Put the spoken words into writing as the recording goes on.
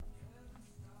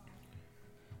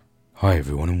Hi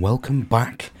everyone, and welcome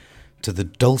back to the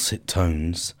dulcet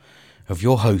tones of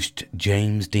your host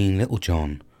James Dean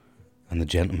Littlejohn and the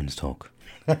Gentleman's Talk.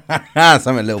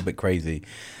 Something a little bit crazy,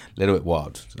 a little bit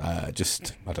wild, I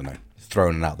don't know,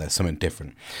 throwing it out there, something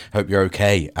different. Hope you're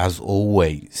okay, as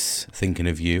always, thinking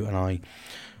of you, and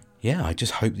I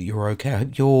just hope that you're okay. I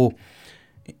hope you're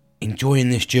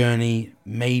enjoying this journey,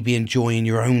 maybe enjoying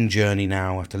your own journey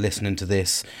now after listening to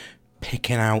this,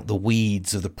 picking out the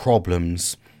weeds of the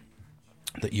problems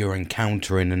that you're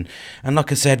encountering, and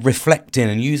like I said, reflecting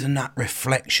and using that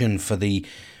reflection for the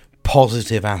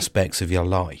positive aspects of your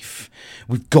life.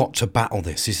 We've got to battle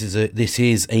this. This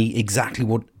is exactly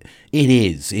what it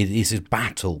is. It is a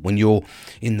battle when you're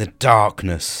in the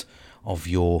darkness of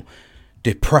your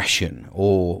depression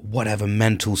or whatever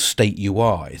mental state you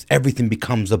are. Everything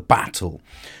becomes a battle.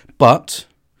 But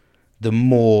the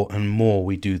more and more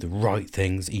we do the right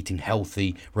things, eating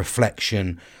healthy,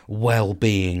 reflection,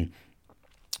 well-being,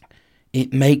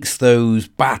 it makes those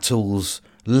battles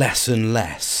less and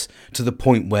less, to the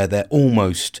point where they're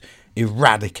almost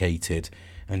eradicated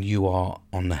and you are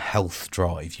on the health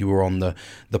drive. You are on the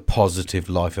positive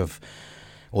life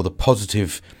or the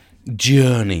positive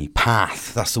journey,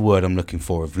 path, that's the word I'm looking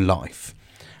for, of life.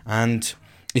 And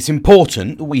it's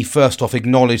important that we first off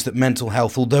acknowledge that mental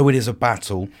health, although it is a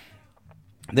battle,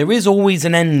 there is always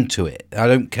an end to it. I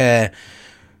don't care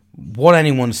what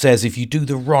anyone says, if you do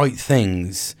the right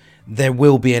things, there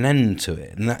will be an end to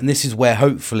it. And this is where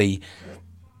hopefully,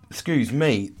 excuse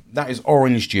me, that is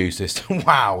orange juice.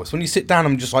 Wow. So when you sit down,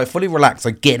 I'm just like fully relaxed.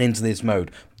 I get into this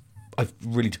mode. I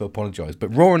really do apologise.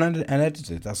 But raw and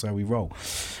edited, that's how we roll.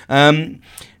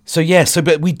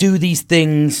 But we do these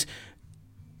things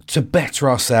to better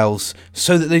ourselves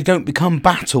so that they don't become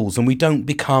battles and we don't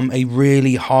become a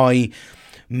really high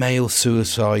male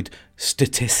suicide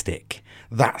statistic.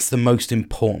 That's the most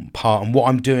important part. And what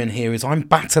I'm doing here is I'm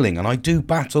battling, and I do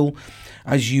battle,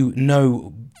 as you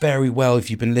know very well if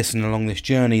you've been listening along this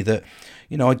journey, that,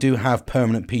 you know, I do have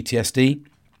permanent PTSD,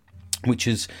 which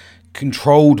has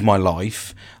controlled my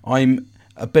life. I'm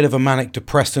a bit of a manic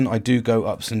depressant. I do go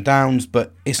ups and downs,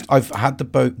 but I've had the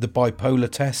bipolar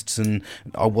tests and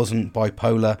I wasn't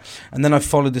bipolar. And then I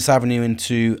followed this avenue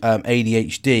into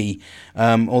ADHD,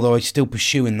 although I'm still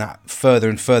pursuing that further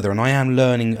and further. And I am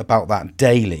learning about that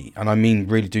daily. And I mean,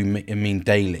 really do mean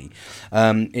daily.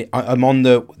 I'm on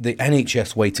the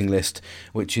NHS waiting list,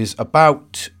 which is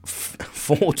about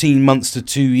 14 months to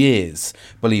 2 years,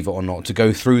 believe it or not, to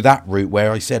go through that route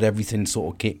where I said everything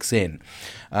sort of kicks in.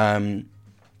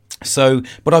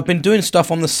 But I've been doing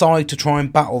stuff on the side to try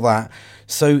and battle that.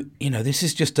 So, you know, this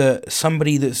is just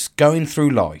somebody that's going through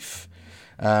life.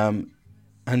 And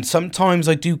sometimes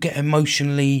I do get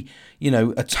emotionally, you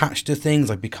know, attached to things.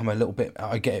 I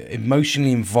get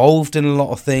emotionally involved in a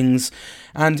lot of things.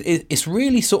 And it's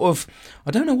really sort of, I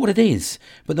don't know what it is,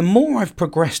 but the more I've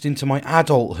progressed into my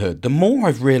adulthood, the more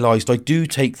I've realised I do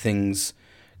take things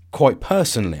quite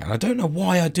personally. And I don't know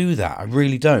why I do that. I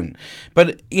really don't.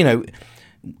 But, you know,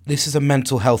 this is a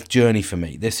mental health journey for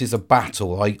me. This is a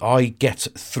battle. I get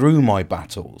through my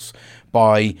battles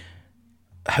by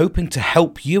hoping to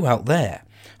help you out there,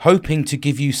 hoping to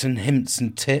give you some hints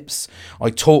and tips.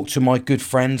 I talk to my good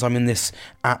friends. I'm in this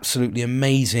absolutely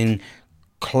amazing,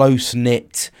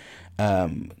 close-knit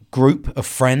group of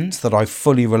friends that I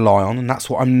fully rely on, and that's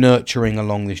what I'm nurturing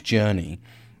along this journey.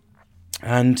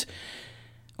 And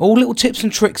all little tips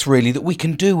and tricks, really, that we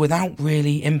can do without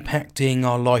really impacting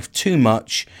our life too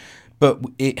much, but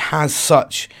it has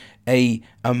such a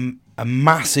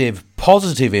massive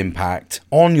positive impact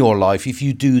on your life if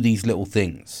you do these little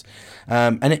things.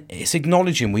 And it's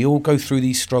acknowledging we all go through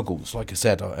these struggles, like I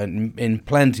said, in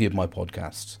plenty of my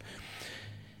podcasts.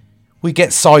 We get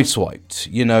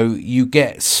sideswiped, you know, you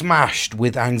get smashed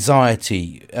with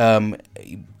anxiety,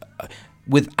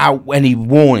 without any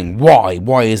warning.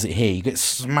 Why is it here? You get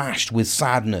smashed with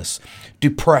sadness,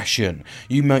 depression.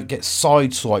 You might get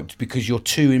sideswiped because you're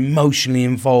too emotionally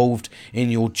involved in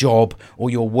your job or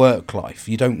your work life.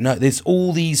 You don't know. There's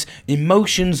all these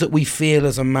emotions that we feel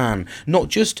as a man, not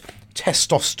just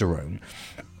testosterone.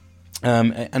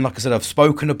 And like I said, I've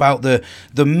spoken about the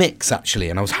mix, actually,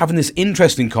 and I was having this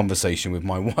interesting conversation with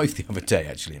my wife the other day,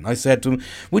 actually, and I said to him,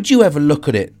 would you ever look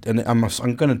at it, and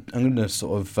I'm gonna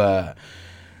sort of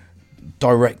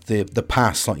direct the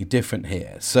path slightly different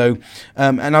here. So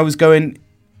and I was going,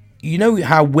 you know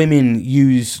how women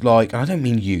use, like, and I don't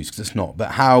mean use because it's not,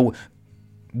 but how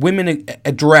women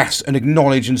address and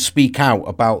acknowledge and speak out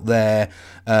about their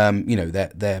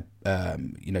their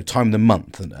time of the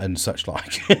month and such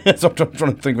like. So I'm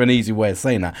trying to think of an easy way of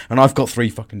saying that. And I've got 3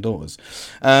 fucking daughters.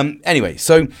 Anyway,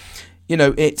 so, you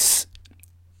know, it's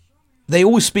they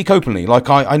always speak openly, like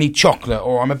I need chocolate,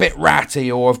 or I'm a bit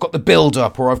ratty, or I've got the build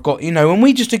up, or I've got, and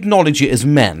we just acknowledge it as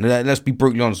men. Let's be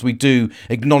brutally honest, we do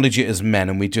acknowledge it as men,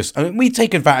 and we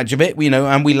take advantage of it,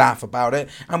 and we laugh about it,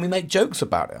 and we make jokes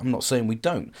about it. I'm not saying we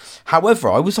don't. However,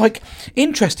 I was like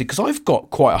interested because I've got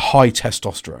quite a high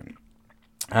testosterone,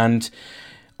 and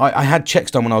I had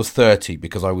checks done when I was 30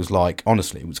 because I was like,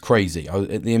 honestly, it was crazy.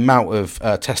 The amount of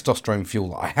testosterone fuel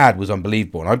that I had was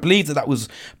unbelievable. And I believe that was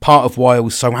part of why I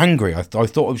was so angry. I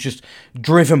thought I was just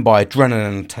driven by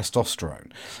adrenaline and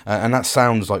testosterone. And that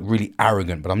sounds like really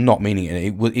arrogant, but I'm not meaning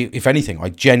it. If anything, I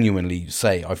genuinely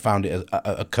say I found it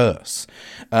a curse.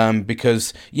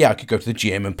 Because, I could go to the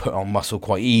gym and put on muscle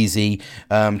quite easy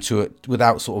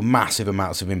without sort of massive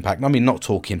amounts of impact. I mean, not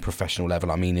talking professional level.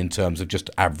 I mean, in terms of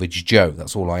just average Joe.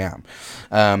 That's all I am.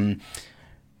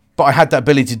 But I had that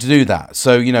ability to do that.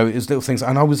 So, it was little things.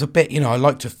 And I was a bit, I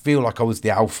like to feel like I was the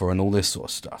alpha and all this sort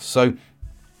of stuff. So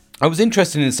I was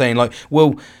interested in saying, like,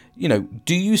 well,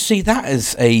 do you see that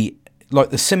as the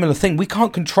similar thing? We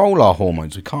can't control our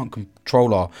hormones. We can't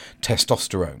control our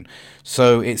testosterone.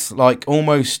 So it's like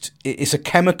it's a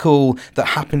chemical that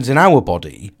happens in our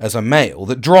body as a male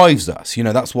that drives us.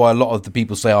 That's why a lot of the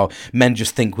people say, oh, men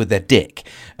just think with their dick.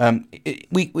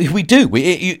 We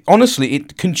do. Honestly,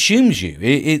 it consumes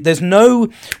you. There's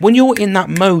when you're in that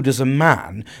mode as a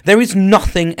man, there is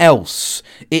nothing else.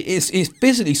 It's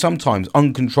physically sometimes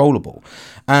uncontrollable.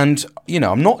 And,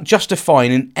 I'm not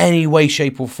justifying in any way,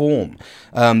 shape or form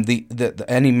that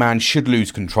any man should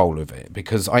lose control of it,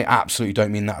 because I absolutely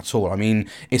don't mean that at all. I mean,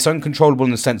 it's uncontrollable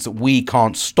in the sense that we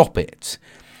can't stop it,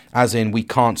 as in we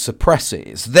can't suppress it.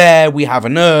 It's there, we have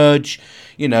an urge,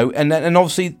 and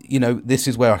obviously, this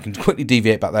is where I can quickly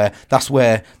deviate back there. That's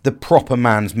where the proper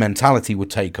man's mentality would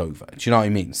take over. Do you know what I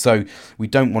mean? So we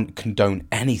don't want to condone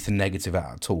anything negative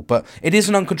at all, but it is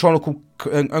an uncontrollable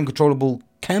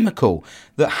chemical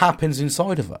that happens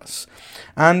inside of us.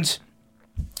 And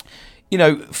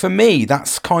for me,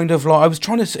 that's kind of like, I was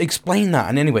trying to explain that.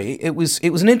 And anyway, it was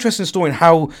an interesting story in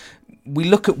how we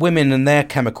look at women and their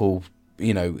chemical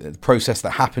process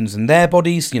that happens in their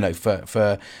bodies,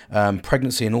 for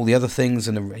pregnancy and all the other things,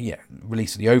 and the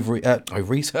release of the ovaries,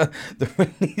 the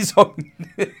release of.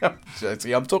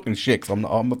 See, I'm talking shit 'cause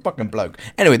I'm a fucking bloke.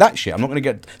 Anyway, that shit. I'm not going to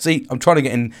get. See, I'm trying to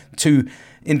get in too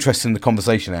interested in the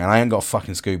conversation there, and I ain't got a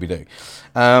fucking Scooby-Doo.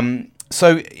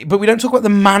 But we don't talk about the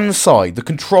man side, the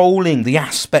controlling, the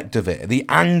aspect of it, the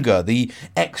anger, the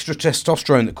extra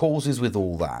testosterone that causes with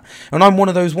all that. And I'm one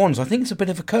of those ones. I think it's a bit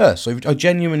of a curse. I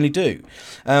genuinely do.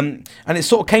 And it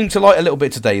sort of came to light a little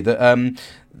bit today that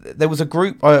there was a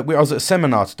group. I was at a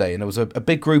seminar today, and there was a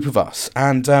big group of us,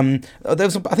 and I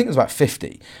think it was about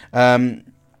 50.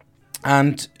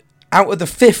 And out of the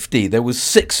 50, there was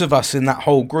 6 of us in that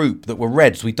whole group that were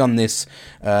reds. We'd done this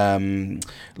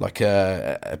like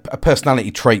a personality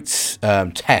traits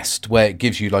test where it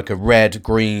gives you like a red,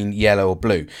 green, yellow or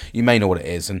blue. You may know what it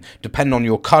is, and depending on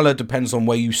your colour, depends on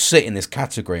where you sit in this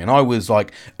category. And I was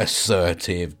like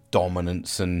assertive,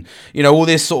 dominance, and all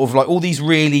this sort of like all these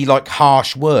really like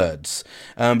harsh words,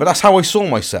 but that's how I saw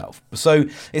myself. So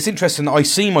it's interesting that I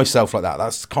see myself like that.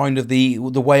 That's kind of the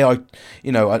way I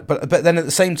but then at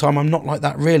the same time, I'm not like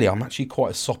that really. I'm actually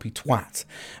quite a soppy twat,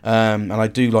 and I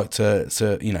do like to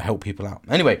help people out.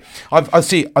 Anyway,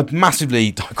 I've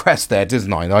massively digressed there,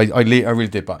 didn't I? I really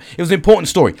did, but it was an important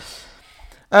story.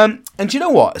 And do you know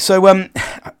what? So,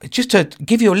 just to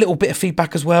give you a little bit of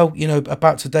feedback as well,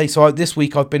 about today. So this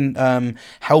week I've been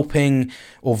helping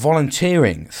or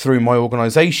volunteering through my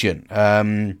organisation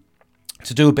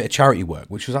to do a bit of charity work,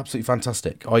 which was absolutely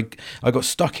fantastic. I got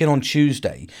stuck in on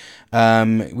Tuesday.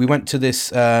 We went to this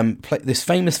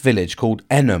famous village called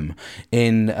Enham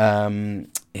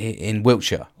in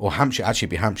Wiltshire, or Hampshire. Actually,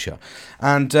 it'd be Hampshire,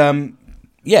 and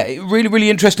really, really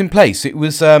interesting place. It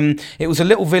was a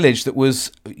little village that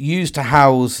was used to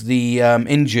house the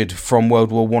injured from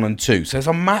World War I and II. So there's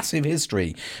a massive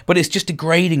history, but it's just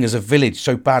degrading as a village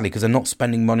so badly because they're not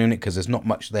spending money on it because there's not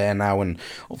much there now, and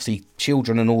obviously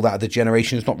children and all that other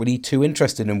generation is not really too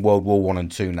interested in World War I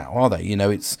and II now, are they?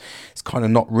 It's kind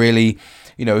of not really.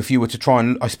 If you were to try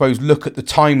and, I suppose, look at the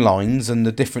timelines and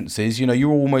the differences,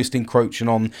 you're almost encroaching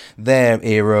on their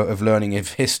era of learning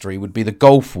of history would be the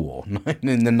Gulf War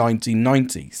in the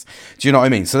 1990s. Do you know what I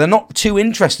mean? So they're not too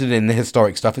interested in the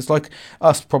historic stuff. It's like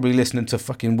us probably listening to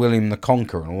fucking William the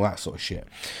Conqueror and all that sort of shit.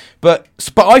 But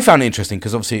I found it interesting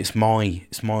because obviously it's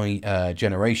my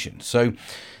generation. So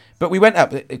But we went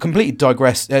up, it completely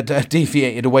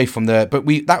deviated away from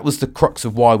that was the crux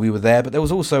of why we were there. But there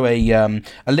was also a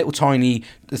little tiny,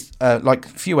 like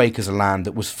few acres of land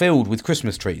that was filled with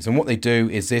Christmas trees. And what they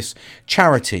do is this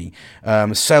charity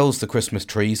sells the Christmas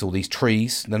trees, all these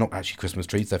trees. They're not actually Christmas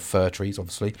trees, they're fir trees,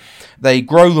 obviously. They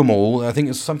grow them all. I think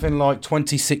it's something like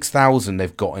 26,000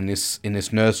 they've got in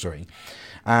this nursery.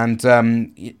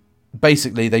 And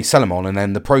basically they sell them on, and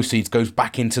then the proceeds goes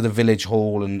back into the village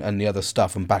hall and the other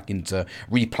stuff, and back into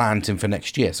replanting for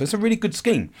next year. So it's a really good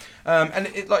scheme, and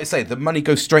like I say, the money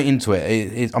goes straight into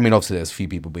it. I mean, obviously there's a few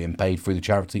people being paid through the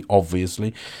charity,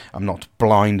 obviously I'm not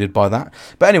blinded by that,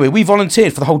 but anyway, we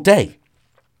volunteered for the whole day.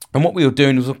 And what we were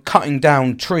doing was cutting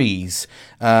down trees,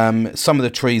 some of the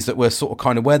trees that were sort of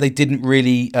kind of where they didn't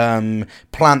really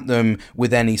plant them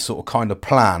with any sort of kind of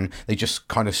plan. They just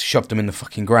kind of shoved them in the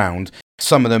fucking ground.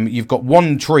 Some of them, you've got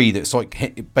one tree that's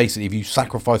like, basically, if you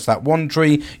sacrifice that one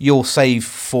tree, you'll save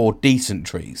 4 decent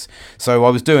trees. So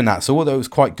I was doing that. So although it was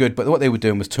quite good, but what they were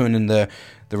doing was turning the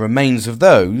remains of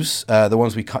those, the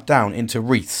ones we cut down, into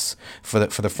wreaths for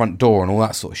the front door and all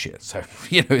that sort of shit. So,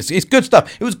 you know, it's good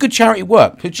stuff. It was good charity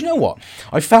work. But you know what?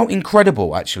 I felt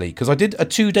incredible, actually, because I did a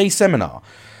 2-day seminar.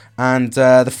 And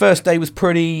the first day was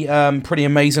pretty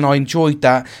amazing. I enjoyed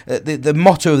that. The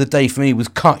motto of the day for me was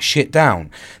cut shit down.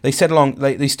 They said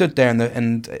they stood there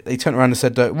and they turned around and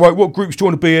said, right, what groups do you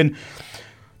want to be in? Do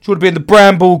you want to be in the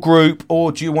bramble group,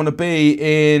 or do you want to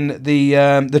be in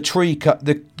the tree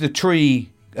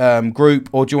group,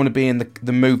 or do you want to be in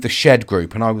the move the shed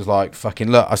group? And I was like,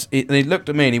 fucking look. And he looked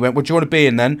at me and he went, what do you want to be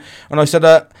in then? And I said,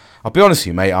 I'll be honest with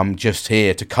you, mate, I'm just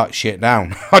here to cut shit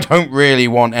down. I don't really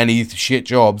want any shit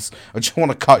jobs. I just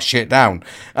want to cut shit down.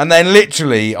 And then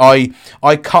literally I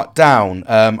cut down,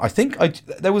 I think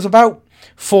there was about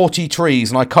 40 trees,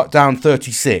 and I cut down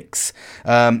 36,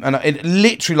 and it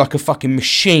literally like a fucking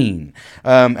machine.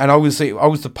 And I was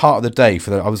the part of the day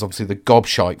I was obviously the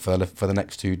gobshite for the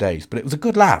next 2 days, but it was a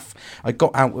good laugh. I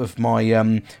got out of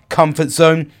my comfort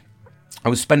zone. I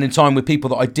was spending time with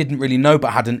people that I didn't really know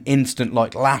but had an instant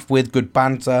like laugh with, good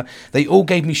banter. They all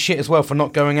gave me shit as well for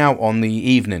not going out on the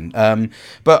evening.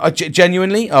 But I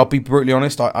genuinely, I'll be brutally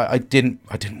honest, I didn't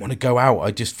want to go out. I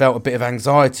just felt a bit of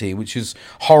anxiety, which is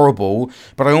horrible.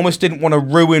 But I almost didn't want to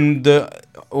ruin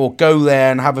or go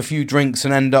there and have a few drinks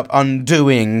and end up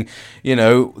undoing, you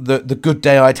know, the good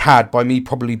day I'd had by me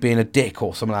probably being a dick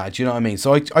or something like that. Do you know what I mean?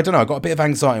 So I don't know, I got a bit of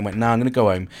anxiety and went, I'm going to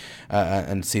go home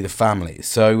and see the family.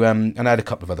 So, and I had a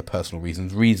couple of other personal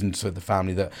reasons for the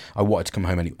family that I wanted to come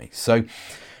home anyway. So,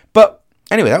 but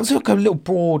anyway, that was like a little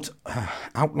broad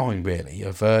outline really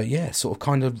of, sort of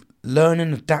kind of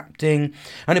learning, adapting,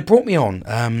 and it brought me on.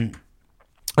 And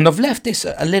I've left this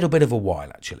a little bit of a while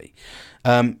actually.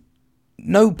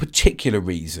 No particular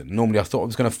reason. Normally I thought I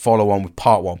was going to follow on with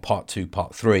part 1, part 2,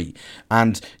 part 3,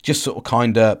 and just sort of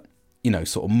kind of, you know,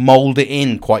 sort of mould it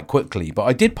in quite quickly. But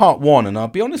I did part 1, and I'll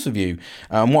be honest with you,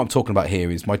 what I'm talking about here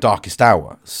is my darkest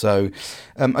hour. So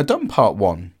I'd done part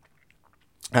 1,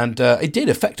 and it did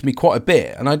affect me quite a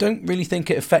bit, and I don't really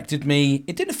think it affected me.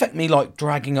 It didn't affect me like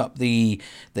dragging up the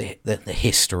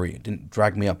history. It didn't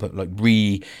drag me up at like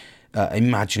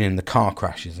imagining the car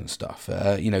crashes and stuff.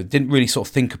 Didn't really sort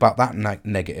of think about that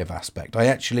negative aspect. I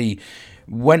actually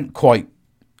went quite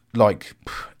like,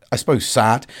 I suppose,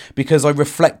 sad, because I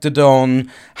reflected on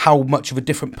how much of a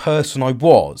different person I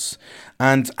was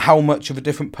and how much of a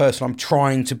different person I'm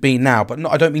trying to be now. But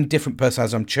I don't mean different person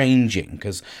as I'm changing,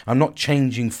 because I'm not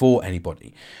changing for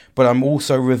anybody. But I'm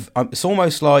also, it's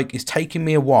almost like it's taken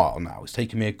me a while now. It's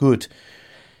taken me a good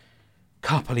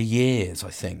couple of years, I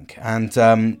think. And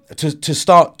to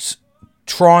start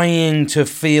trying to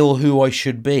feel who I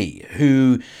should be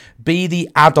the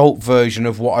adult version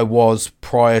of what I was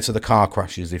prior to the car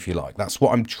crashes, if you like. That's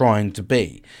what I'm trying to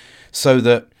be, so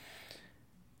that,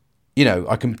 you know,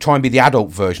 I can try and be the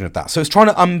adult version of that. So it's trying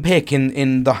to unpick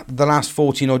in the last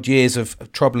 14 odd years of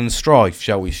trouble and strife,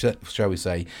 shall we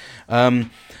say,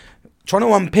 trying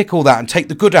to unpick all that and take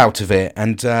the good out of it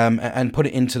and put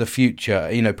it into the future,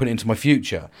 you know, put it into my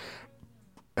future.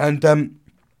 And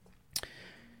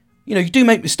you know, you do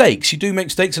make mistakes,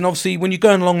 and obviously when you're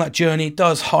going along that journey, it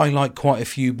does highlight quite a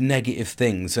few negative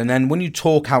things. And then when you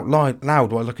talk out loud,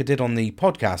 like I did on the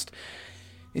podcast,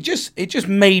 it just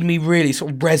made me really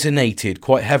sort of resonated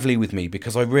quite heavily with me,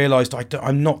 because I realised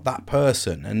I'm not that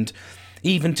person. And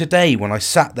even today, when I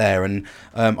sat there and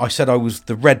I said I was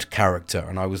the red character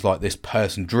and I was like this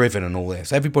person driven and all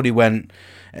this, everybody went,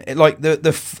 like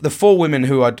the 4 women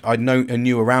who I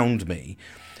knew around me,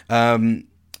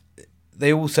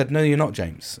 they all said, no, you're not,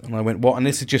 James. And I went, what? And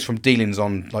this is just from dealings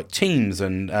on like Teams.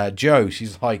 And Jo,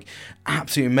 she's like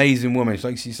absolutely amazing woman.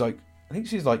 She's like, I think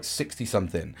she's like 60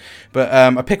 something, but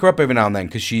I pick her up every now and then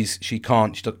because she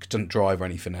doesn't drive or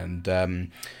anything, and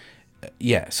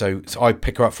so I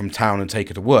pick her up from town and take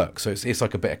her to work. So it's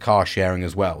like a bit of car sharing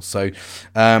as well. So,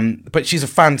 but she's a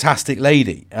fantastic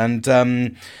lady, and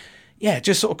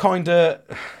just sort of kind of.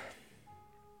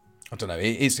 I don't know.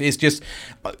 It's just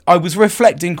I was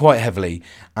reflecting quite heavily,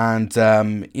 and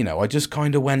I just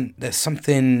kind of went. There's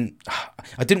something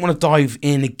I didn't want to dive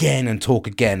in again and talk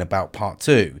again about part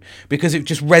 2 because it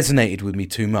just resonated with me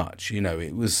too much.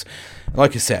 It was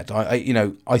like I said.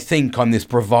 I think I'm this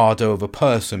bravado of a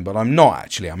person, but I'm not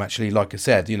actually. I'm actually, like I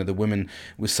said. The women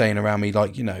were saying around me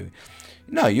like No,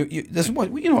 you're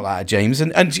not like that, James.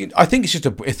 And I think it's just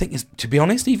to be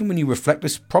honest, even when you reflect,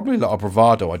 there's probably a lot of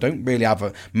bravado. I don't really have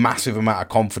a massive amount of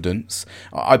confidence.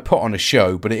 I put on a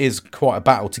show, but it is quite a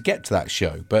battle to get to that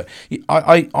show. But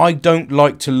I don't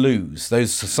like to lose.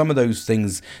 Some of those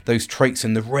things, those traits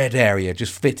in the red area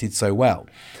just fitted so well.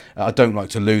 I don't like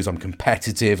to lose. I'm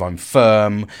competitive. I'm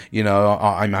firm.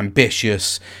 I'm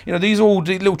ambitious. These are all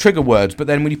little trigger words. But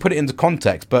then when you put it into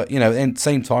context, but at the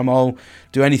same time, I'll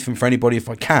do anything for anybody if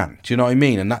I can. Do you know what I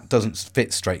mean? And that doesn't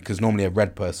fit straight because normally a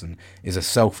red person is a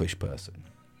selfish person.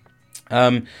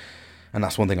 And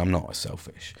that's one thing I'm not,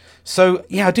 selfish. So,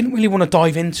 I didn't really want to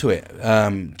dive into it,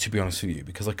 to be honest with you,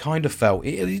 because I kind of felt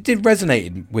it did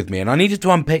resonate with me, and I needed to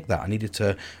unpick that. I needed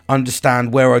to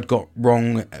understand where I'd gone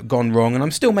wrong, and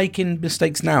I'm still making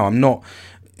mistakes now. I'm not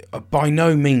by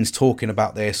no means talking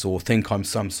about this or think I'm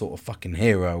some sort of fucking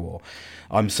hero or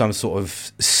I'm some sort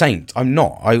of saint. I'm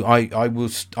not. I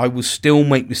will still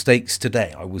make mistakes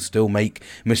today. I will still make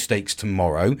mistakes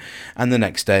tomorrow and the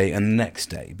next day and the next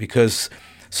day, because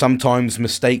sometimes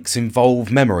mistakes involve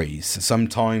memories.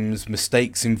 Sometimes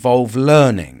mistakes involve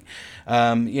learning.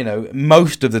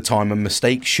 Most of the time a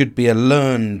mistake should be a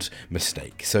learned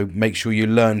mistake. So make sure you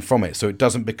learn from it so it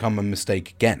doesn't become a mistake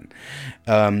again.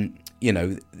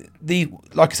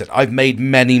 Like I said, I've made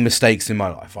many mistakes in my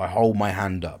life. I hold my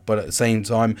hand up. But at the same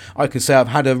time, I can say I've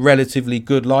had a relatively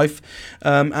good life.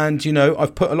 And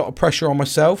I've put a lot of pressure on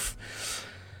myself.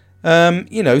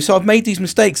 So I've made these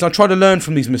mistakes and I try to learn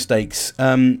from these mistakes.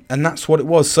 And that's what it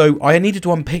was. So I needed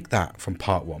to unpick that from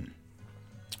part 1.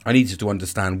 I needed to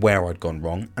understand where I'd gone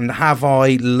wrong and have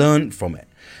I learned from it.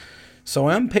 So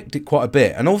I unpicked it quite a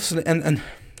bit. And also, and I'm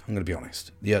going to be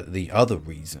honest, the other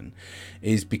reason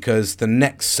is because the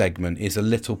next segment is a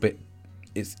little bit,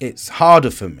 it's harder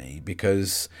for me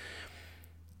because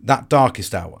that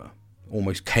darkest hour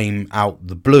almost came out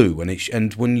the blue,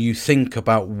 and when you think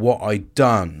about what I'd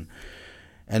done,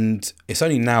 and it's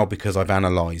only now because I've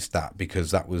analysed that,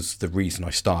 because that was the reason I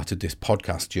started this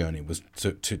podcast journey, was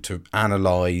to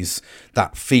analyse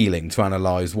that feeling, to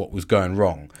analyse what was going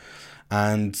wrong,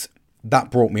 and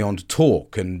that brought me on to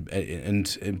talk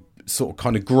and sort of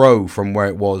kind of grow from where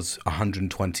it was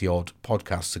 120 odd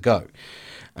podcasts ago.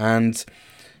 And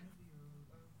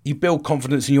you build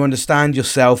confidence and you understand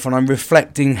yourself, and I'm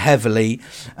reflecting heavily,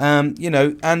 and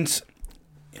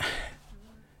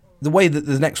the way that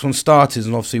the next one started,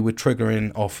 and obviously we're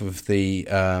triggering off of the,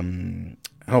 and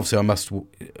obviously I must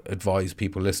advise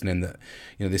people listening that,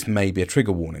 this may be a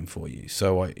trigger warning for you.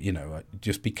 So I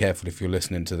just be careful if you're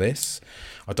listening to this.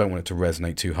 I don't want it to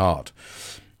resonate too hard.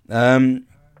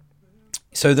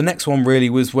 So the next one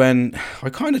really was when I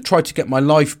kind of tried to get my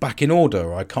life back in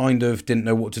order. I kind of didn't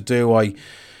know what to do.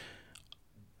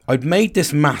 I'd made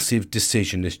this massive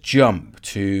decision, this jump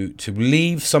to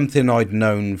leave something I'd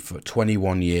known for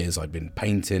 21 years. I'd been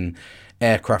painting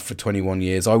aircraft for 21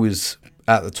 years. I was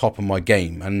at the top of my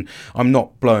game, and I'm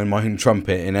not blowing my own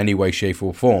trumpet in any way, shape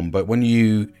or form. But when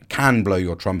you can blow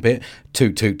your trumpet,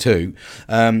 toot, toot, toot,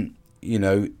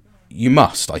 you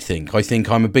must, I think. I think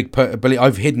I'm a big...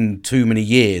 I've hidden too many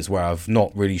years where I've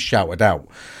not really shouted out.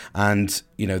 And,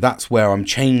 that's where I'm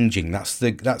changing.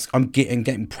 I'm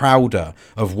getting prouder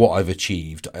of what I've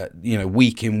achieved.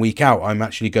 Week in, week out, I'm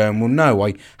actually going, well, no,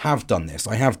 I have done this.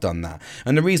 I have done that.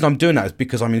 And the reason I'm doing that is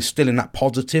because I'm instilling that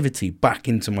positivity back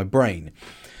into my brain.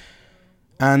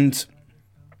 And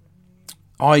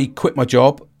I quit my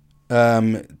job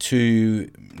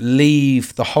to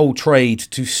leave the whole trade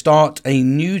to start a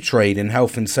new trade in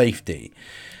health and safety.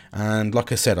 And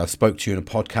like I said, I spoke to you in a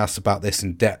podcast about this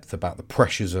in depth, about the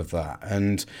pressures of that.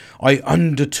 And I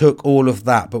undertook all of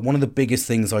that. But one of the biggest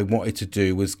things I wanted to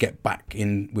do was get back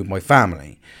in with my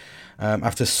family.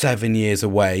 After 7 years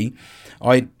away,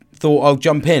 I thought I'll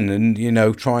jump in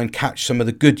and, try and catch some of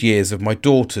the good years of my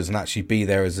daughters and actually be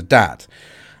there as a dad.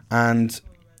 And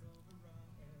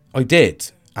I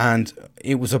did. And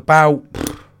it was about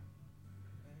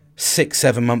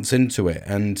 6-7 months into it.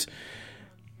 And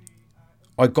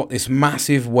I got this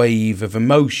massive wave of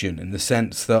emotion in the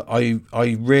sense that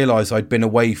I realised I'd been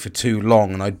away for too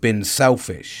long and I'd been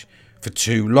selfish for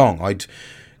too long. I'd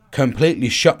completely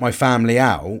shut my family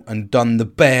out and done the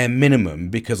bare minimum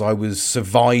because I was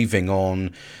surviving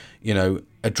on,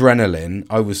 adrenaline.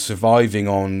 I was surviving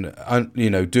on,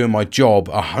 doing my job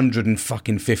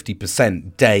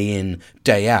 150% day in,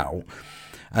 day out.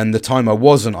 And the time I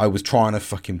wasn't, I was trying to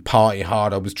fucking party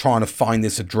hard. I was trying to find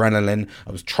this adrenaline.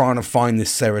 I was trying to find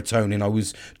this serotonin. I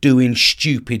was doing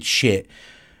stupid shit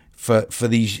for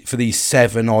these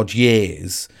 7 odd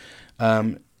years.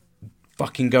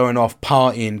 Fucking going off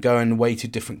partying, going away to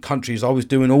different countries. I was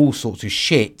doing all sorts of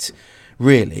shit,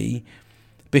 really,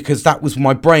 because that was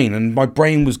my brain. And my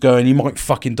brain was going, you might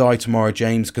fucking die tomorrow,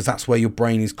 James, because that's where your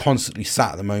brain is constantly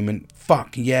sat at the moment.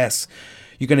 Fuck yes.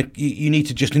 You need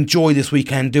to just enjoy this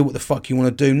weekend, do what the fuck you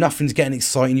want to do. Nothing's getting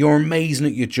exciting. You're amazing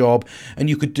at your job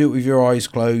and you could do it with your eyes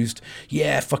closed.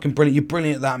 Yeah, fucking brilliant. You're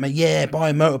brilliant at that, mate. Yeah, buy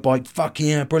a motorbike. Fucking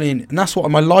yeah, brilliant. And that's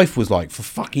what my life was like for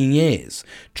fucking years.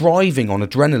 Driving on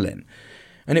adrenaline.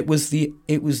 And it was the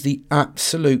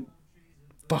absolute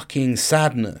fucking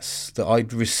sadness that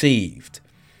I'd received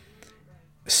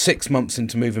 6 months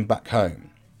into moving back home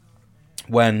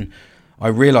when I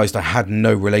realised I had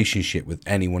no relationship with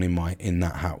anyone in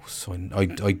that house.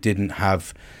 I didn't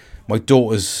have... My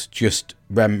daughters just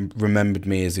remembered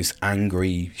me as this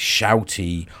angry,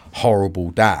 shouty,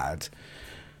 horrible dad.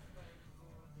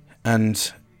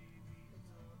 And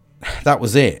that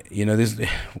was it.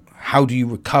 How do you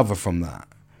recover from that?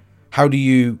 How do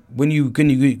you... When you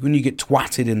get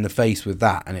twatted in the face with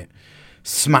that and it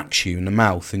smacks you in the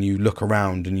mouth and you look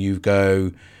around and you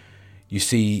go... You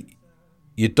see...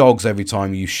 Your dogs, every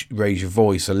time you raise your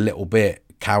voice a little bit,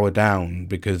 cower down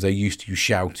because they're used to you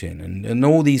shouting. And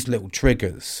all these little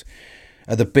triggers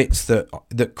are the bits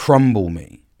that crumble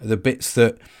me, are the bits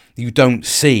that you don't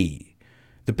see.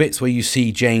 The bits where you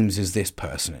see James is this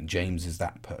person and James is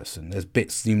that person. There's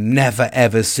bits you never,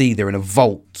 ever see. They're in a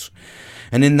vault.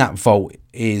 And in that vault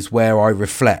is where I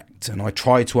reflect and I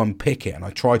try to unpick it and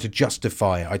I try to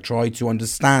justify it. I try to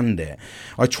understand it.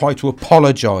 I try to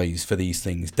apologise for these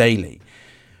things daily.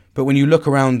 But when you look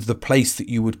around the place that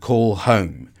you would call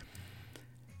home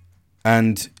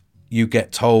and you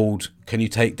get told, can you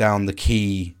take down the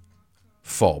key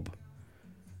fob?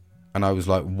 And I was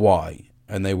like, why?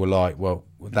 And they were like, well,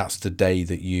 that's the day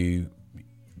that you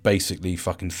basically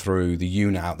fucking threw the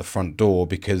unit out the front door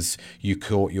because you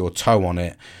caught your toe on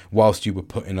it whilst you were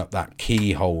putting up that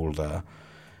key holder,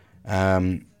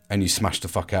 and you smashed the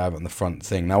fuck out of it on the front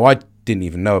thing. Now, I didn't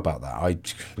even know about that. I'd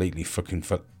completely forgotten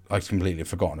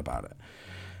about it.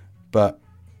 But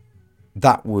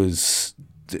that was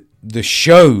the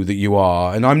show that you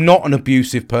are. And I'm not an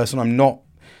abusive person.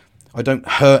 I don't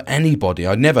hurt anybody.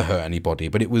 I never hurt anybody.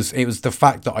 But it was the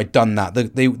fact that I'd done that.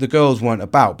 The girls weren't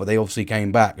about, but they obviously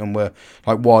came back and were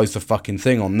like, why is the fucking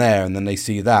thing on there? And then they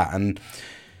see that. And,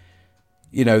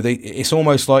 it's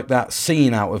almost like that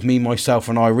scene out of Me, Myself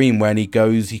and Irene when he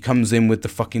comes in with the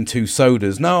fucking 2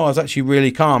 sodas. No, I was actually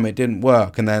really calm. It didn't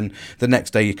work. And then the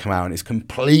next day you come out and it's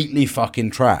completely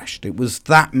fucking trashed. It was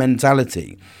that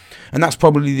mentality. And that's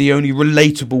probably the only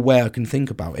relatable way I can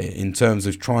think about it in terms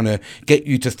of trying to get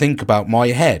you to think about my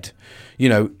head.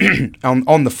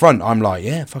 On the front, I'm like,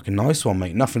 yeah, fucking nice one,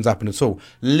 mate. Nothing's happened at all.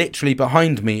 Literally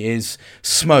behind me is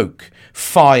smoke,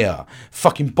 fire,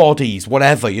 fucking bodies,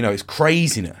 whatever. It's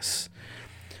craziness.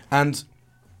 And...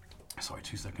 Sorry,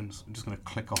 2 seconds. I'm just going to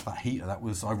click off that heater.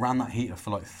 I ran that heater for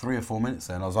like 3 or 4 minutes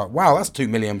there, and I was like, wow, that's £2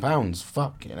 million.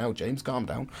 Fucking hell, James, calm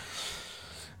down.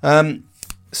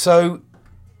 So...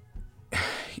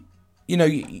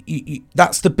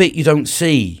 that's the bit you don't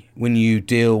see when you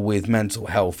deal with mental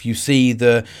health. You see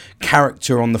the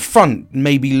character on the front,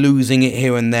 maybe losing it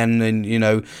here and then.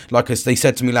 And, like they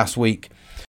said to me last week,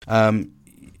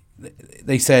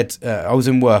 they said, I was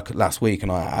in work last week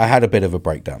and I had a bit of a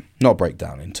breakdown. Not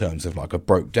breakdown in terms of like I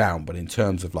broke down, but in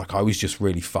terms of like I was just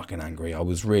really fucking angry. I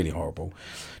was really horrible.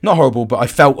 Not horrible, but I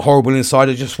felt horrible inside.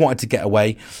 I just wanted to get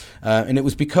away. And it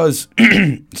was because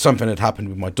something had happened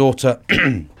with my daughter.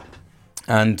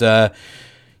 And,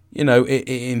 it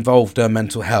involved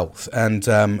mental health, and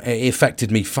it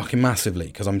affected me fucking massively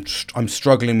because I'm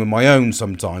struggling with my own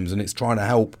sometimes, and it's trying to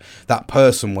help that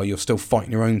person while you're still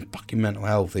fighting your own fucking mental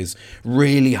health is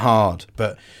really hard.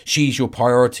 But she's your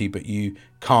priority, but you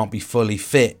can't be fully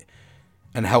fit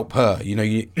and help her.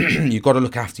 You got to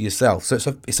look after yourself.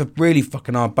 So it's a really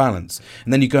fucking hard balance.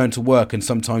 And then you go into work, and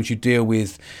sometimes you deal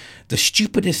with the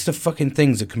stupidest of fucking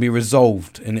things that can be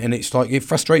resolved, and it's like it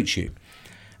frustrates you.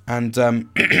 And,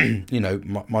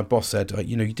 my boss said,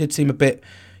 you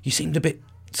seemed a bit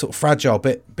sort of fragile,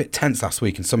 bit tense last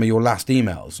week in some of your last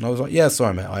emails. And I was like, yeah,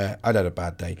 sorry, mate, I'd had a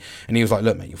bad day. And he was like,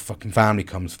 look, mate, your fucking family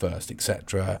comes first,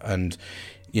 etc. And,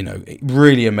 you know,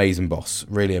 really amazing boss,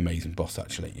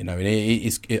 actually. You know,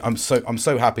 and I'm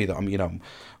so happy that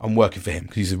I'm working for him,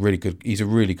 because he's a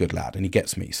really good lad, and he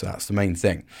gets me. So that's the main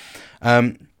thing.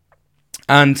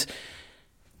 And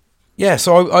yeah,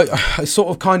 so I sort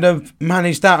of kind of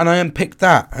managed that, and I unpicked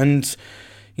that, and,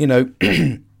 you know,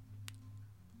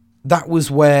 that was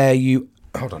where you...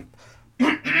 Hold on.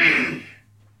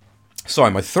 Sorry,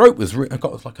 my throat was... I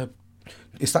got like a...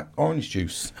 It's that orange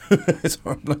juice.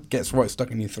 It gets right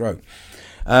stuck in your throat.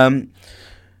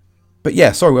 But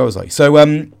yeah, sorry, where was I? So,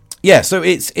 yeah, so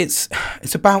it's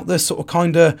about the sort of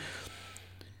kind of...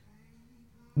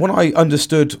 When I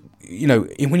understood, you know,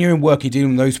 when you're in work, you're dealing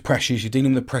with those pressures, you're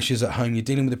dealing with the pressures at home, you're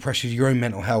dealing with the pressures of your own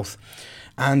mental health,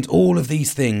 and all of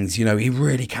these things, you know, he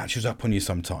really catches up on you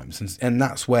sometimes. And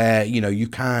that's where, you know, you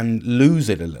can lose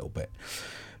it a little bit.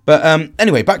 But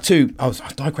anyway, back to... I was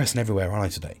digressing everywhere, aren't I,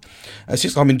 today? It's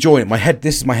just I'm enjoying it.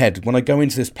 This is my head. When I go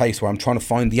into this place where I'm trying to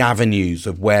find the avenues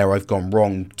of where I've gone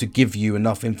wrong, to give you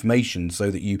enough information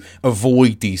so that you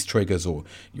avoid these triggers, or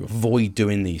you avoid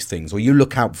doing these things, or you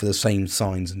look out for the same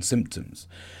signs and symptoms.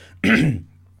 You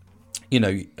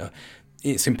know...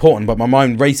 it's important, but my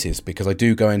mind races, because I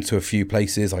do go into a few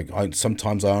places.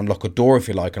 Sometimes I unlock a door, if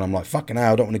you like, and I'm like, fucking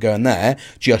hell, I don't want to go in there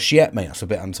just yet, mate. That's a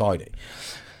bit untidy.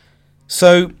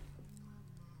 So,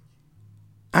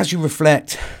 as you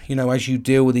reflect, you know, as you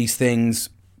deal with these things,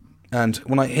 and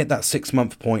when I hit that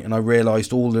 6-month point and I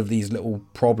realised all of these little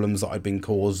problems that I'd been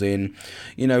causing,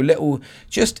 you know,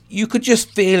 you could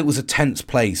just feel it was a tense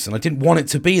place, and I didn't want it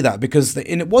to be that,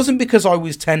 and it wasn't because I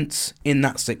was tense in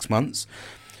that 6 months.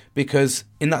 Because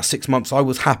in that 6 months, I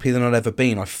was happier than I'd ever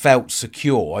been. I felt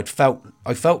secure. I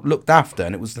felt looked after,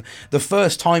 and it was the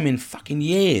first time in fucking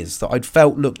years that I'd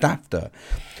felt looked after.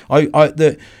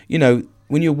 You know,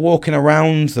 when you're walking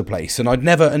around the place,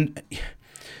 and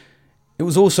it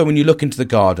was also when you look into the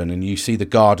garden and you see the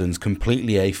garden's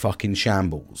completely a fucking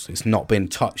shambles. It's not been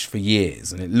touched for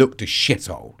years, and it looked a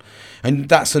shithole. And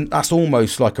that's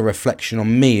almost like a reflection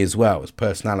on me as well, as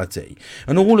personality.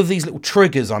 And all of these little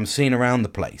triggers I'm seeing around the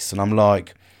place, and I'm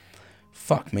like,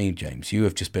 fuck me, James, you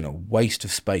have just been a waste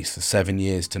of space for 7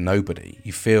 years to nobody.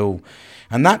 You feel...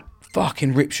 And that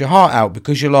fucking rips your heart out,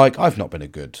 because you're like, I've not been a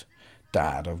good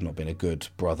dad. I've not been a good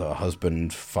brother,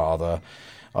 husband, father.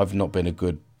 I've not been a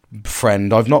good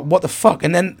friend. What the fuck?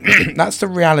 And then that's the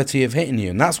reality of hitting you.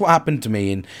 And that's what happened to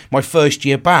me in my first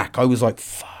year back. I was like,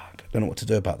 fuck, I don't know what to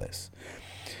do about this.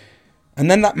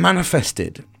 And then that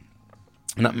manifested.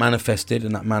 And that manifested,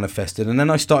 and that manifested. And then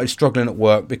I started struggling at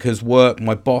work, because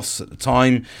my boss at the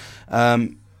time,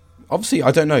 obviously,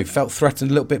 I don't know, felt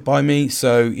threatened a little bit by me.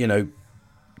 So, you know,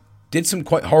 did some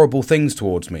quite horrible things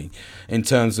towards me, in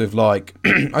terms of, like,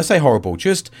 I say horrible,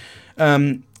 just...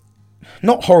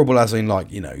 not horrible as in,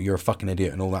 like, you know, you're a fucking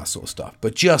idiot and all that sort of stuff,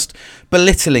 but just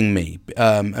belittling me,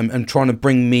 and trying to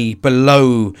bring me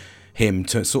below him,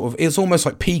 to sort of... It's almost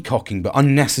like peacocking, but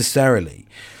unnecessarily.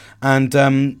 And,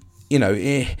 you know,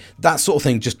 that sort of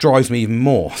thing just drives me even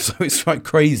more. So it's like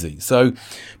crazy. So,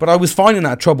 but I was finding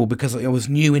that trouble, because I was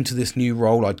new into this new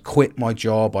role. I'd quit my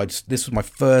job. This was my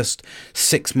first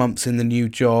 6 months in the new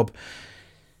job.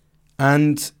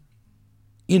 And...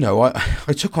 you know,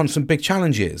 I took on some big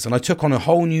challenges, and I took on a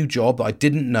whole new job that I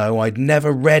didn't know. I'd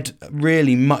never read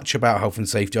really much about health and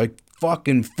safety. I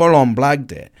fucking full-on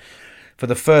blagged it for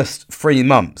the first 3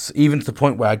 months, even to the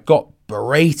point where I got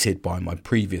berated by my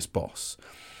previous boss.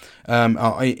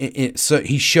 So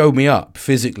he showed me up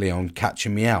physically on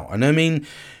catching me out. And I mean,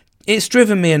 it's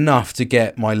driven me enough to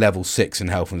get my level 6 in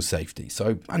health and safety.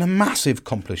 So, and a massive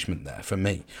accomplishment there for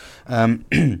me.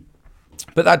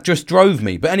 But that just drove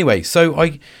me. But anyway, so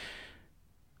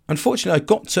unfortunately, I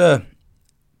got to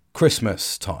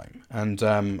Christmas time, and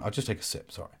I'll just take a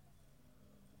sip, sorry.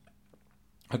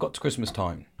 I got to Christmas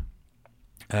time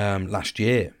last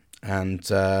year, and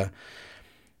that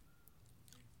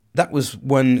was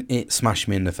when it smashed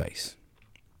me in the face.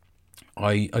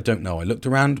 I don't know, I looked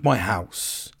around my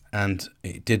house, and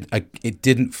it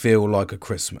didn't feel like a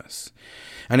Christmas.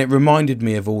 And it reminded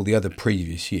me of all the other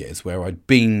previous years where I'd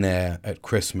been there at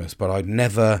Christmas, but I'd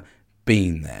never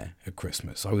been there at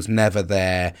Christmas. I was never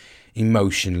there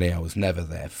emotionally. I was never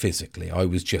there physically. I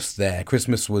was just there.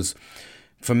 Christmas was,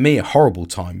 for me, a horrible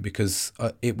time, because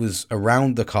it was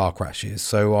around the car crashes.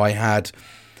 So I had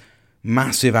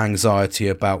massive anxiety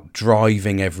about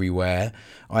driving everywhere.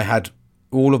 I had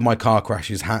all of my car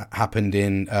crashes happened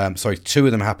in, 2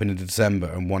 of them happened in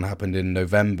December and 1 happened in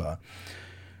November.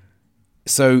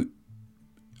 So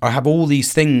I have all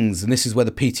these things, and this is where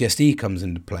the PTSD comes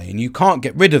into play, and you can't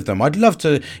get rid of them. I'd love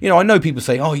to, I know people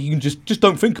say, oh, you can just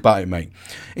don't think about it, mate.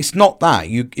 It's not that.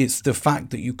 It's the fact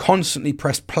that you constantly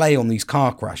press play on these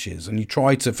car crashes, and you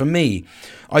try to, for me,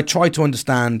 I try to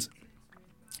understand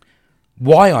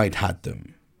why I'd had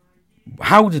them.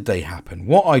 How did they happen?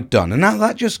 What I'd done? And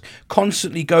that just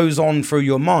constantly goes on through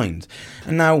your mind.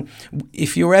 And now,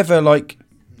 if you're ever like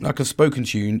I've spoken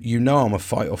to you, you know I'm a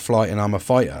fight or flight, and I'm a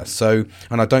fighter. So,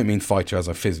 and I don't mean fighter as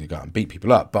I physically go out and beat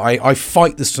people up, but I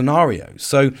fight the scenario.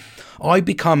 So I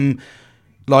become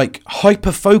like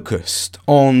hyper focused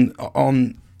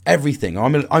on everything.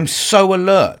 I'm so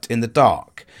alert in the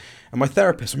dark. And I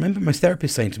remember my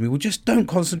therapist saying to me, well, just don't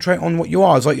concentrate on what you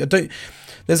are. I was like,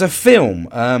 there's a film,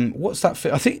 what's that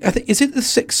film? I think, is it The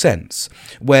Sixth Sense?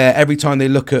 Where every time they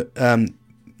look at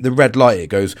the red light, it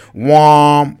goes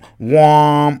wham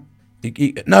wham.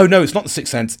 No, it's not The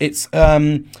Sixth Sense. It's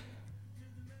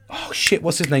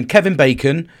what's his name? Kevin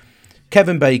Bacon,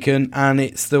 and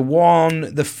it's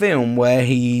the film where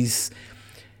he's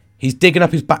digging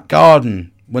up his back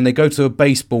garden when they go to a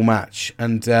baseball match,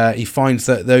 and he finds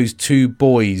that those two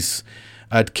boys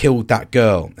had killed that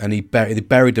girl, and he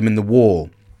buried them in the wall.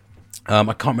 I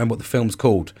can't remember what the film's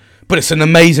called. But it's an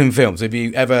amazing film. So if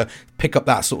you ever pick up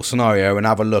that sort of scenario and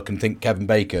have a look and think Kevin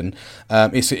Bacon,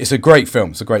 it's a great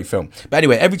film. It's a great film. But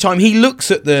anyway, every time he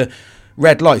looks at the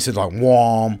red lights, it's like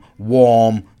wham,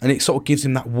 wham, and it sort of gives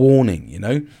him that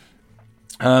warning,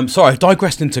 Sorry, I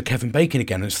digressed into Kevin Bacon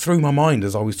again. It's through my mind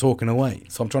as I was talking away.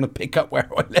 So I'm trying to pick up where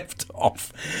I left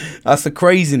off. That's the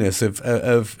craziness of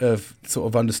sort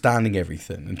of understanding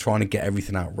everything and trying to get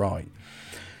everything out right.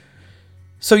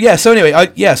 So anyway,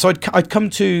 I'd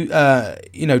come to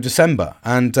December,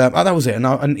 and that was it,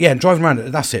 and driving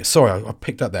around. That's it. Sorry, I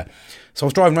picked up there. So I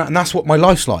was driving around, and that's what my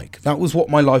life's like. That was what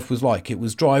my life was like. It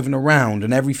was driving around,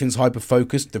 and everything's hyper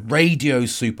focused. The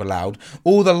radio's super loud.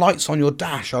 All the lights on your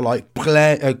dash are like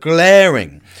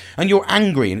glaring, and you're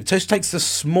angry. And it just takes the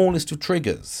smallest of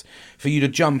triggers for you to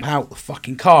jump out the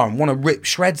fucking car and want to rip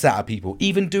shreds out of people,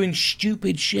 even doing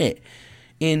stupid shit.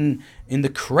 In the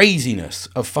craziness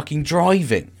of fucking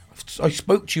driving. I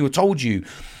spoke to you, I told you,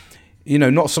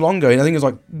 not so long ago, and I think it was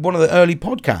like one of the early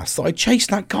podcasts, that I chased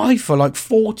that guy for like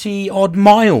 40 odd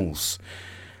miles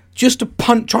just to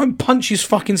try and punch his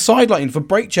fucking side light in for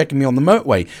brake checking me on the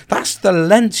motorway. That's the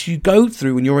lengths you go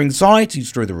through when your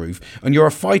anxiety's through the roof and you're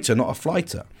a fighter, not a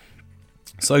flighter.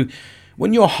 So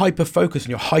when you're hyper focused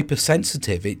and you're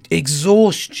hypersensitive, it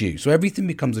exhausts you. So everything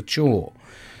becomes a chore.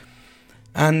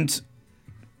 And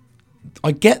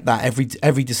I get that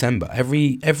every December,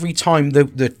 every time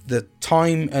the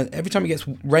time, every time it gets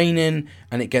raining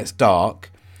and it gets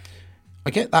dark, I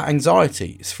get that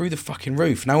anxiety. It's through the fucking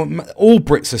roof. Now all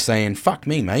Brits are saying, "Fuck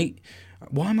me, mate.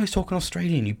 Why am I talking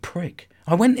Australian, you prick?"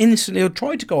 I went instantly. I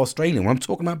tried to go Australian when I'm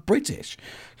talking about British.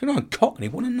 I'm Cockney.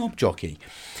 What a knob jockey.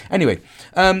 Anyway,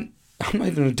 I'm not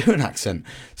even going to do an accent.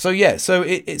 So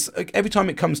it's every time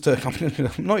it comes to,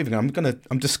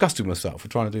 I'm disgusted with myself for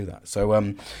trying to do that.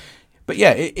 So but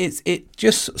yeah, it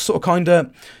just sort of kind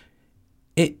of,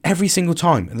 every single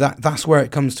time that's where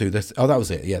it comes to. That was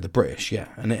it. Yeah, the British. Yeah,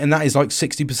 and that is like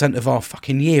 60% of our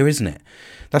fucking year, isn't it?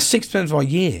 That's 60% of our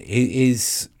year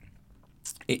is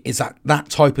that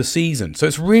type of season. So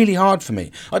it's really hard for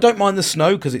me. I don't mind the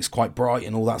snow because it's quite bright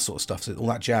and all that sort of stuff, all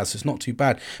that jazz. So it's not too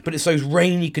bad. But it's those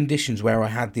rainy conditions where I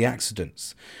had the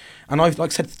accidents. And I've,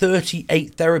 like I said,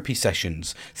 38 therapy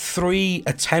sessions, 3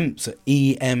 attempts at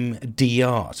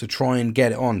EMDR to try and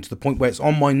get it on to the point where it's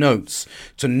on my notes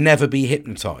to never be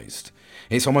hypnotized.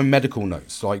 It's on my medical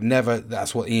notes. Like never,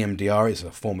 that's what EMDR is,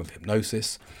 a form of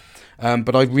hypnosis.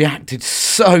 But I reacted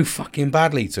so fucking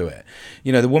badly to it.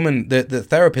 The woman, the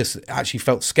therapist actually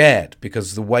felt scared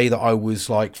because the way that I was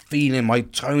like feeling my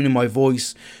tone in my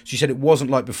voice. She said it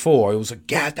wasn't like before. I was like,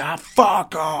 get the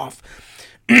fuck off.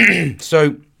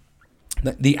 So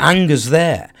the anger's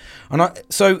there. And I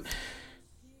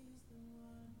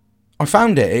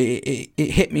found it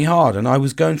hit me hard, and I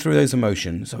was going through those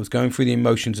emotions. I was going through the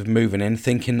emotions of moving in,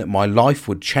 thinking that my life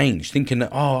would change, thinking that,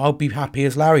 I'll be happy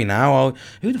as Larry now.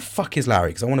 Who the fuck is Larry?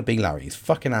 Because I want to be Larry. He's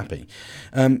fucking happy.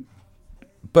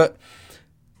 But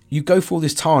you go for all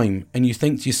this time and you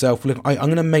think to yourself, look, I'm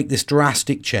going to make this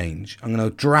drastic change. I'm going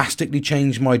to drastically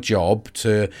change my job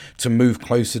to move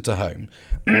closer to home.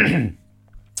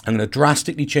 I'm going to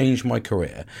drastically change my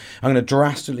career. I'm going to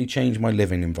drastically change my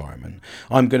living environment.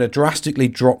 I'm going to drastically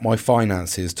drop my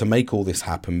finances to make all this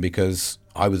happen because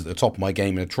I was at the top of my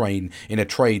game in a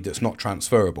trade that's not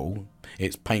transferable.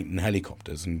 It's painting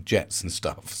helicopters and jets and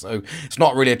stuff. So it's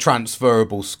not really a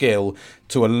transferable skill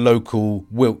to a local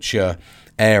Wiltshire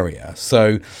area.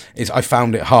 So I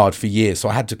found it hard for years. So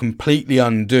I had to completely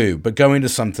undo, but go into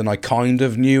something I kind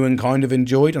of knew and kind of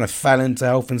enjoyed, and I fell into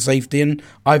health and safety, and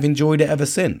I've enjoyed it ever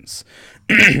since.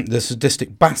 The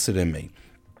sadistic bastard in me.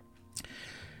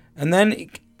 And then,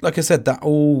 like I said, that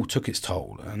all took its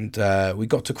toll, and we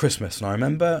got to Christmas, and I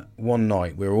remember one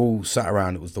night we were all sat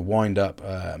around. It was the wind up,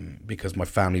 because my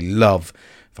family love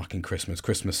fucking Christmas.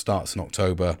 Christmas starts in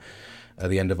October, at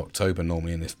the end of October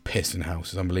normally, in this pissing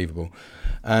house. It's unbelievable.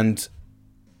 And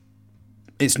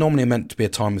it's normally meant to be a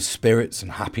time of spirits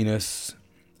and happiness,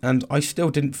 and I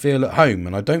still didn't feel at home,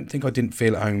 and I don't think I didn't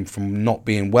feel at home from not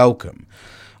being welcome.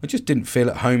 I just didn't feel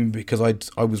at home because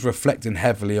I was reflecting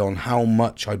heavily on how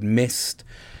much I'd missed,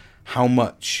 how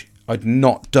much I'd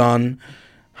not done,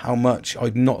 how much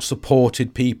I'd not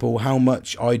supported people, how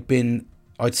much I'd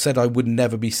said I would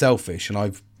never be selfish, and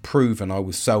I've proven I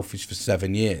was selfish for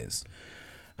 7 years.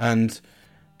 And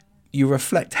you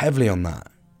reflect heavily on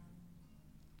that,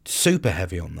 super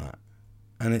heavy on that,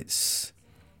 and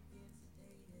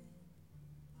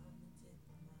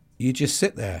you just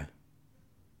sit there,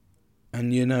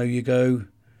 and you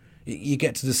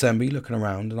get to December, you're looking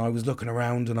around, and I was looking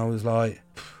around, and I was like,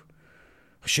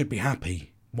 I should be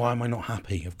happy. Why am I not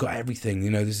happy? I've got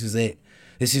everything. This is it.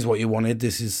 This is what you wanted.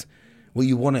 This is what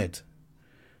you wanted.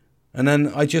 And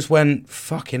then I just went,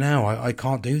 fucking hell, I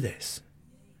can't do this.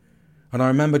 And I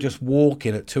remember just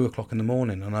walking at 2:00 in the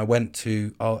morning, and I went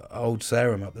to Old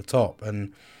Sarum up the top,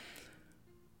 and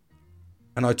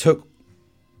I took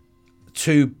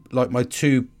my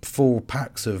two full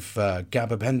packs of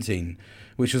gabapentin,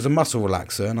 which was a muscle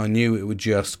relaxer, and I knew it would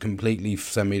just completely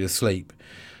send me to sleep.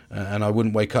 And I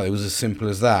wouldn't wake up. It was as simple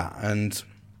as that. And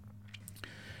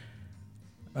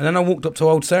then I walked up to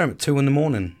Old Sarum at 2 in the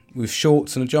morning with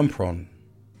shorts and a jumper on,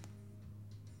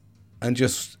 and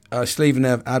just sleeving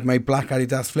there, had my black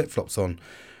Adidas flip-flops on,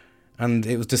 and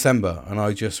it was December, and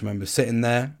I just remember sitting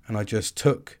there, and I did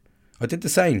the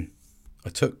same. I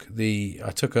took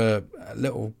a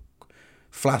little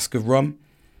flask of rum,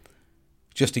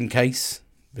 just in case,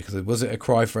 because was it a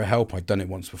cry for help? I'd done it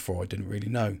once before. I didn't really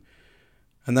know.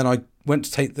 And then I went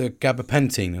to take the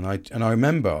gabapentin, and I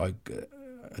remember,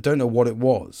 I don't know what it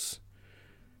was,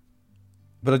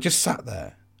 but I just sat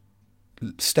there,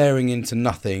 staring into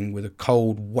nothing with a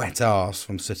cold, wet arse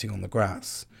from sitting on the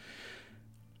grass,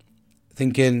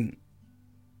 thinking,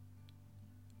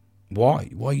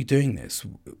 why? Why are you doing this?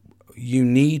 You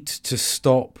need to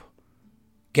stop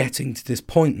getting to this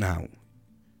point now.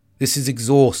 This is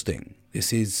exhausting.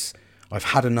 I've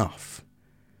had enough.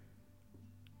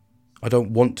 I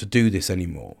don't want to do this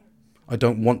anymore. I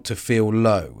don't want to feel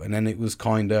low. And then it was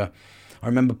I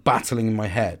remember battling in my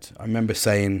head. I remember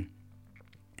saying,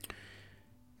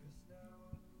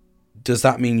 does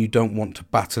that mean you don't want to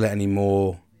battle it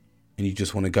anymore and you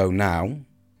just want to go now?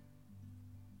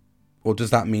 Or does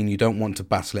that mean you don't want to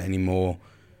battle it anymore?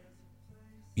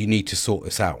 You need to sort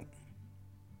this out.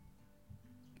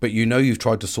 But you've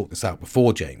tried to sort this out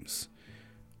before, James.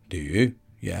 Do you?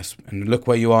 Yes. And look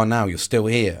where you are now. You're still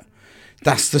here.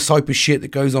 That's the type of shit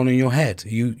that goes on in your head.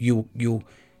 You're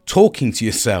talking to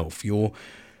yourself. You're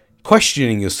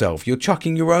questioning yourself. You're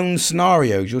chucking your own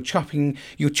scenarios. You're chucking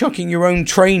your own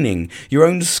training, your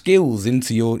own skills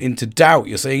into doubt.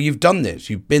 You're saying you've done this.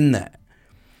 You've been there.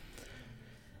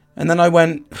 And then I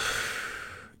went,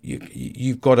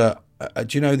 you've got to.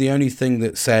 Do you know, the only thing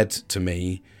that said to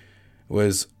me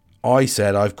was, I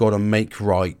said I've got to make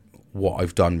right what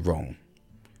I've done wrong.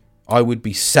 I would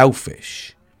be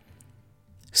selfish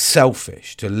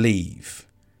to leave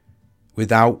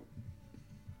without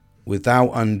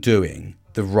undoing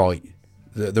the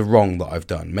wrong that I've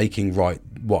done, making right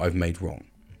what I've made wrong.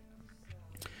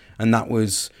 And that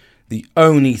was the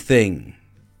only thing,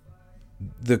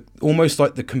 almost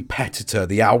like the competitor,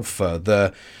 the alpha,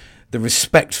 the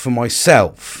respect for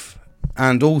myself,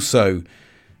 and also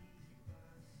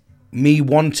me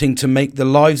wanting to make the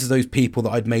lives of those people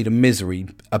that I'd made a misery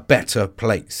a better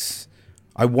place.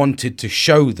 I wanted to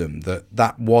show them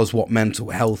that was what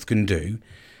mental health can do.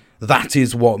 That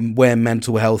is where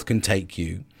mental health can take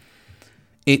you.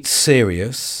 It's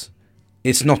serious.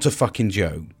 It's not a fucking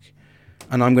joke.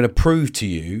 And I'm going to prove to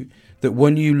you that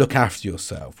when you look after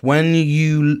yourself, when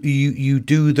you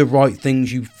do the right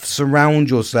things, you surround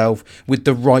yourself with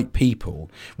the right people,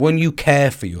 when you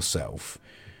care for yourself,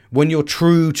 when you're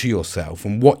true to yourself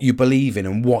and what you believe in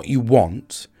and what you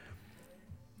want,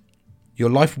 your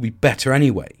life will be better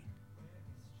anyway.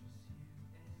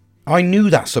 I knew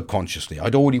that subconsciously.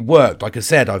 I'd already worked. Like I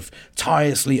said, I've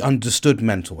tirelessly understood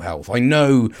mental health. I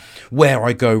know where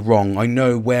I go wrong. I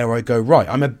know where I go right.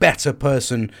 I'm a better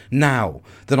person now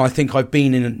than I think I've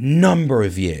been in a number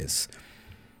of years.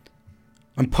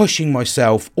 I'm pushing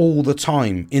myself all the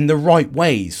time in the right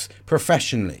ways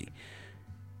professionally.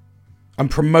 I'm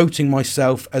promoting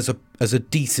myself as a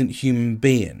decent human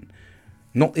being,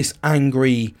 not this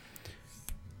angry,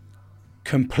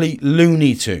 complete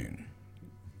Looney Tune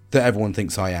that everyone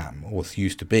thinks I am or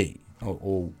used to be,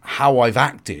 or how I've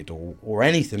acted or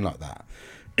anything like that.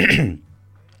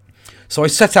 So I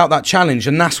set out that challenge,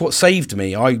 and that's what saved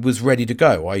me. I was ready to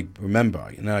go. I remember,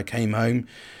 I came home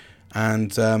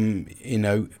and, I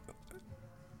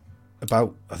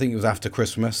think it was after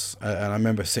Christmas, and I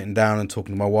remember sitting down and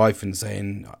talking to my wife and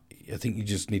saying, I think you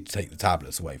just need to take the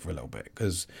tablets away for a little bit,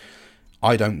 because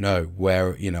I don't know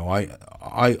where,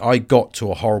 I got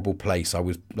to a horrible place. I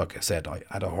was, like I said, I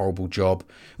had a horrible job.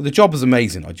 Well, the job was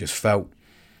amazing. I just felt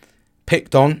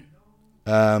picked on,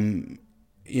 almost.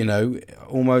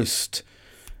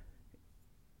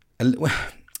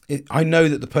 I know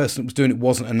that the person that was doing it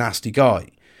wasn't a nasty guy.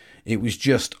 It was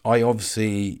just, I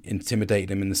obviously intimidated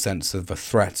him in the sense of a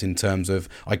threat, in terms of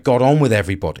I got on with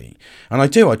everybody. And I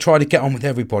try to get on with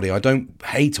everybody. I don't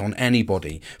hate on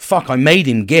anybody. Fuck, I made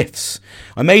him gifts.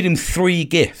 I made him 3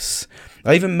 gifts.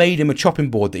 I even made him a chopping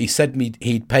board that he said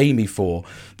he'd pay me for,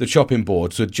 the chopping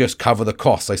board, to just cover the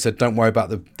costs. I said, don't worry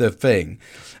about the thing,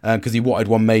 because he wanted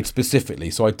one made specifically.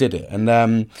 So I did it.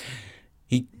 And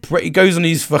he goes on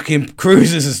these fucking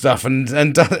cruises and stuff, and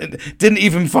didn't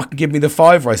even fucking give me the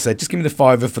 $5. I said, just give me the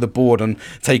 $5 for the board and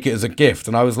take it as a gift.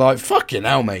 And I was like, fucking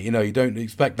hell, mate, you don't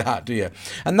expect that, do you?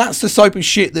 And that's the type of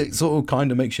shit that sort of kind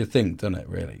of makes you think, doesn't it,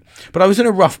 really? But I was in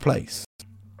a rough place,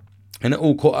 and it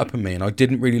all caught up in me, and I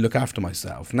didn't really look after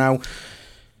myself. Now,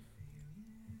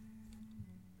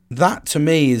 that to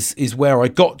me is where I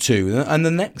got to. And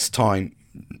the next time,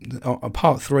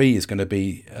 part 3 is going to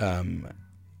be...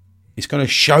 it's going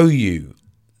to show you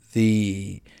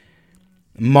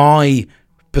my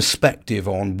perspective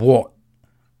on what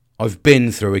I've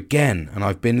been through again. And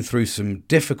I've been through some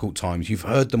difficult times. You've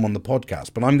heard them on the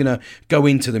podcast, but I'm going to go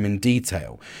into them in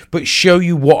detail, but show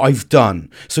you what I've done.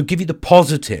 So give you the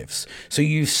positives. So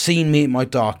you've seen me at my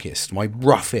darkest, my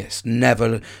roughest,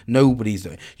 nobody's.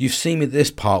 You've seen me at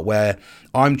this part where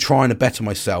I'm trying to better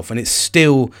myself, and it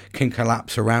still can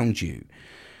collapse around you.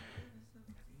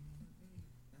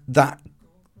 That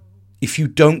if you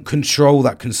don't control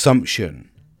that consumption,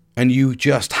 and you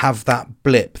just have that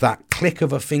blip, that click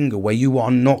of a finger where you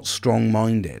are not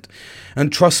strong-minded,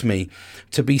 and trust me,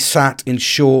 to be sat in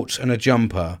shorts and a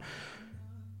jumper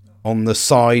on the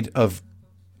side of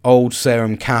Old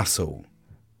Sarum Castle,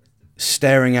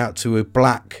 staring out to a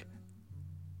black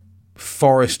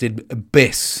forested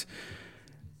abyss,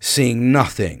 seeing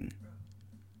nothing,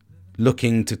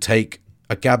 looking to take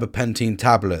a gabapentin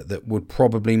tablet that would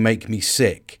probably make me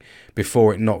sick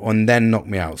before and then knock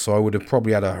me out. So I would have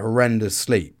probably had a horrendous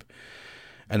sleep,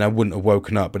 and I wouldn't have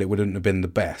woken up, but it wouldn't have been the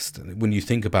best. When you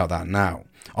think about that now,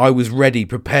 I was ready,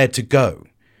 prepared to go,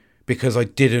 because I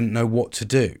didn't know what to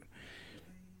do.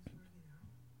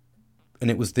 And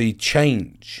it was the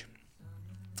change.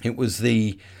 It was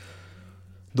the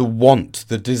want,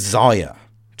 the desire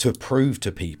to prove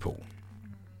to people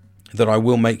that I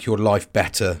will make your life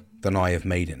better than I have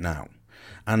made it now.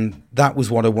 And that was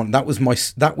what I want. That was my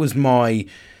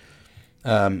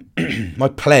my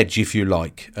pledge, if you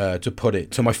like, to put it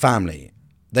to my family.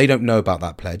 They don't know about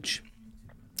that pledge.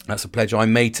 That's a pledge I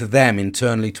made to them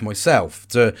internally, to myself,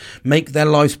 to make their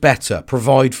lives better,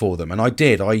 provide for them. And I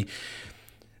did.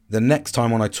 The next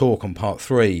time when I talk on part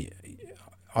 3,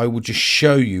 I will just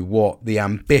show you what the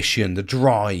ambition, the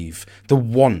drive, the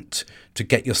want to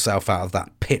get yourself out of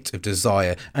that pit of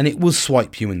desire, and it will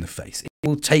swipe you in the face. It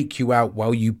will take you out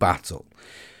while you battle.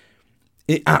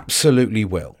 It absolutely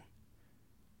will.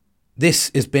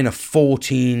 This has been a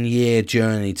 14-year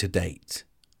journey to date.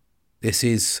 This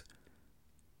is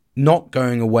not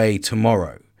going away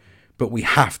tomorrow, but we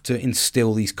have to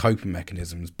instill these coping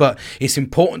mechanisms. But it's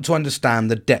important to understand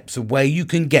the depths of where you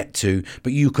can get to,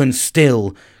 but you can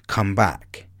still come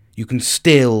back. You can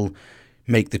still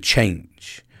make the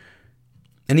change.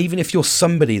 And even if you're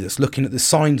somebody that's looking at the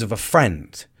signs of a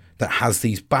friend that has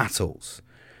these battles,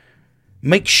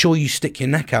 make sure you stick your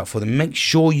neck out for them. Make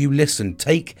sure you listen.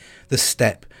 Take the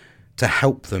step to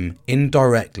help them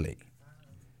indirectly.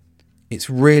 It's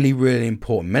really, really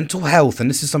important. Mental health, and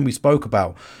this is something we spoke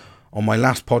about on my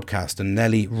last podcast, and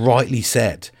Nelly rightly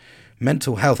said,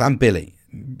 mental health, and Billy,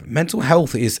 mental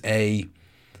health is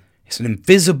it's an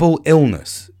invisible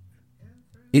illness.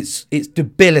 It's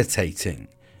debilitating.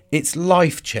 It's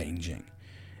life-changing.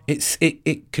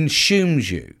 It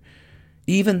consumes you.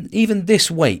 Even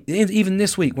this week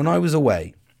when I was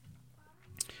away,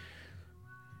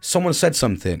 someone said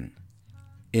something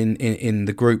in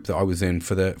the group that I was in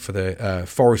for the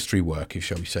forestry work,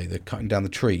 shall we say, the cutting down the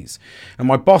trees, and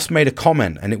my boss made a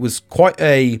comment, and it was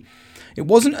it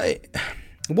wasn't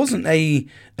a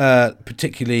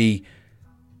particularly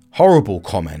horrible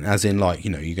comment, as in like,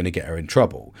 you're going to get her in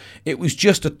trouble. It was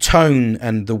just a tone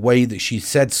and the way that she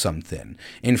said something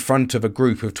in front of a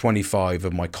group of 25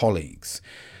 of my colleagues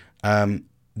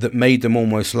that made them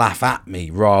almost laugh at me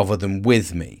rather than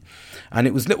with me. And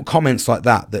it was little comments like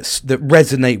that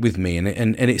resonate with me, and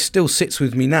it still sits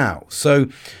with me now. So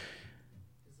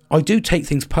I do take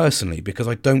things personally, because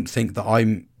I don't think that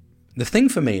the thing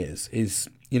for me is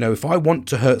if I want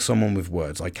to hurt someone with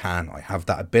words, I can. I have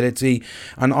that ability,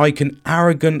 and I can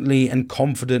arrogantly and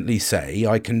confidently say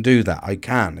I can do that. I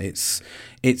can. It's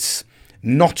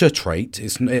not a trait.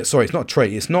 It's not a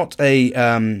trait. It's not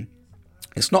a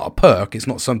perk. It's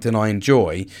not something I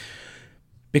enjoy,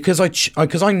 because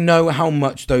I know how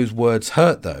much those words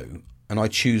hurt, though, and I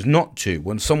choose not to.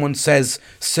 When someone says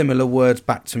similar words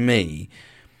back to me,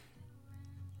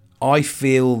 I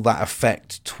feel that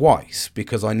effect twice,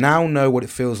 because I now know what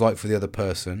it feels like for the other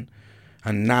person,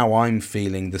 and now I'm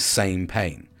feeling the same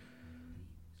pain.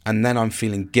 And then I'm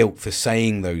feeling guilt for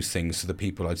saying those things to the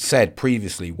people I'd said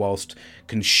previously, whilst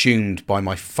consumed by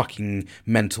my fucking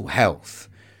mental health.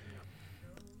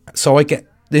 So I get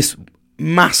this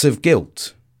massive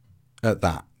guilt at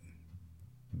that.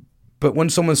 But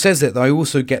when someone says it, I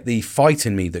also get the fight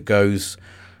in me that goes,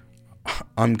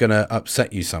 I'm going to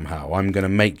upset you somehow. I'm going to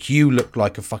make you look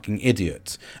like a fucking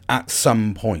idiot at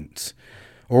some point.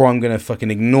 Or I'm going to fucking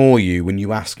ignore you when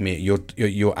you ask me at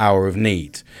your hour of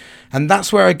need. And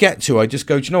that's where I get to. I just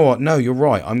go, do you know what? No, you're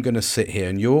right. I'm going to sit here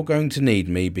and you're going to need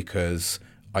me, because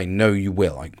I know you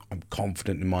will. I'm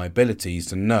confident in my abilities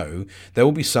to know there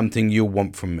will be something you'll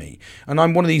want from me. And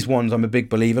I'm one of these ones, I'm a big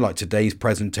believer, like today's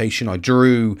presentation. I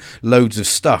drew loads of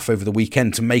stuff over the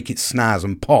weekend to make it snazz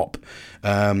and pop.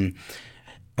 And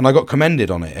I got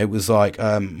commended on it. It was like,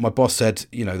 my boss said,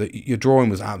 that your drawing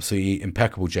was absolutely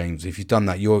impeccable, James. If you've done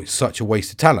that, you're such a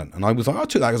waste of talent. And I was like, I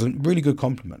took that as a really good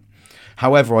compliment.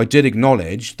 However, I did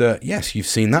acknowledge that, yes, you've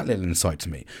seen that little insight to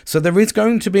me. So there is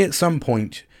going to be at some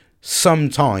point,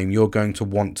 sometime, you're going to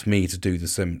want me to do the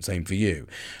same for you.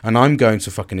 And I'm going to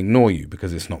fucking ignore you,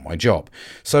 because it's not my job.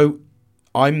 So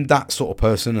I'm that sort of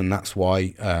person, and that's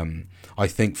why I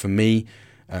think for me,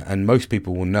 and most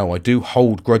people will know, I do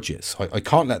hold grudges. I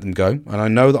can't let them go. And I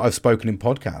know that I've spoken in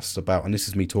podcasts about, and this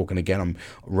is me talking again, I'm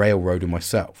railroading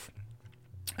myself.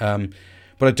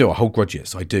 But I hold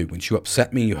grudges. I do. When you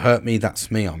upset me, you hurt me, that's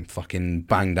me. I'm fucking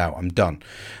banged out. I'm done.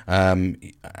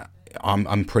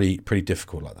 I'm pretty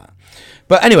difficult like that.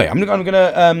 But anyway, I'm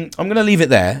gonna leave it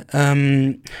there.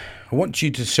 I want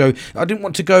you to show. I didn't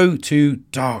want to go too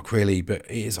dark, really, but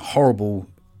it is a horrible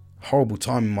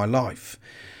time in my life.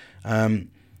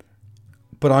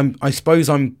 But I suppose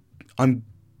I'm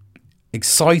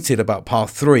excited about part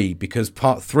 3, because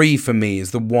part 3 for me is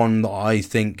the one that I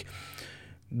think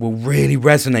will really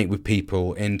resonate with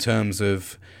people in terms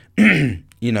of,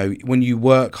 when you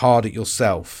work hard at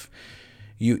yourself,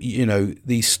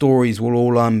 these stories will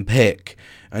all unpick,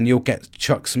 and you'll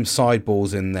chuck some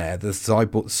sideballs in there, the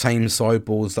same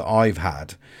sideballs that I've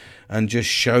had, and just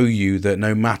show you that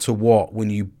no matter what, when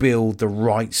you build the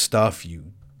right stuff,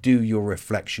 you do your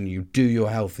reflection, you do your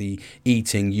healthy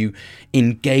eating, you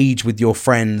engage with your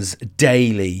friends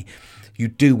daily, you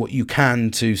do what you can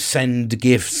to send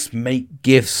gifts, make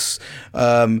gifts,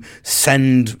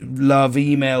 send love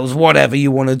emails, whatever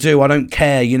you want to do. I don't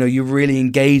care. You're really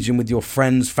engaging with your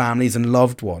friends, families, and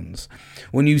loved ones.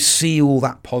 When you see all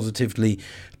that positivity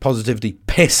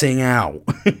pissing out,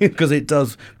 because it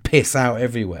does piss out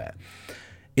everywhere,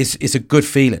 it's a good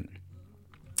feeling.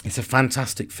 It's a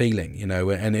fantastic feeling, and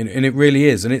it really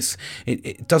is. And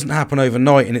it doesn't happen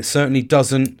overnight, and it certainly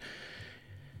doesn't.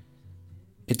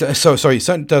 It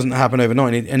certainly doesn't happen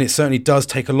overnight, and it certainly does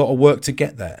take a lot of work to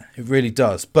get there. It really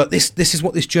does. But this is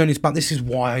what this journey is about. This is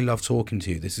why I love talking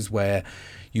to you. This is where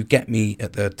you get me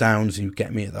at the downs and you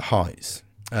get me at the highs.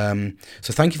 So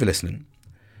thank you for listening.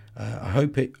 I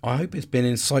hope it's been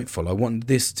insightful. I want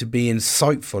this to be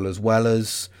insightful as well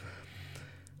as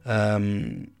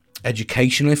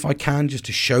educational, if I can, just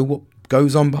to show what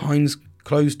goes on behind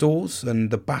closed doors and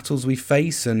the battles we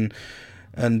face, and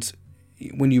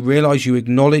when you realise, you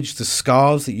acknowledge the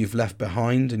scars that you've left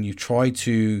behind, and you try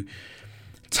to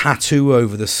tattoo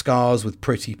over the scars with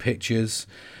pretty pictures,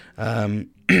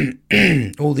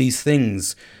 all these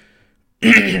things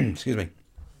excuse me,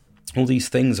 All these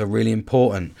things are really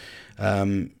important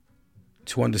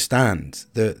to understand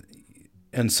that.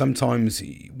 And sometimes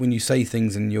when you say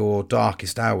things in your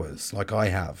darkest hours, like I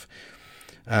have,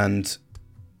 and,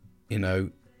 you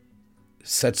know,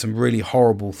 said some really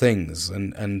horrible things,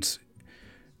 and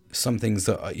some things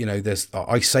that, you know,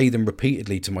 I say them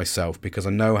repeatedly to myself because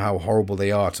I know how horrible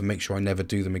they are, to make sure I never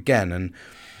do them again. And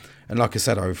like I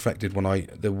said, I reflected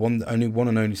the one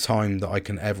and only time that I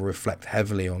can ever reflect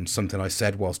heavily on something I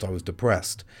said whilst I was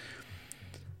depressed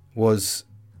was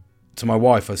to my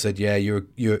wife. I said, yeah, you're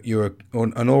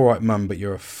an all right mum, but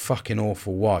you're a fucking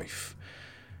awful wife.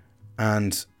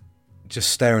 And just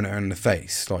staring at her in the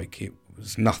face like it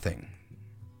was nothing.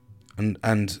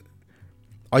 And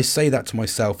I say that to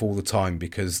myself all the time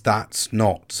because that's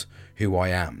not who I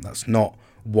am. That's not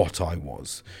what I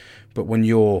was. But when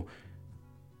you're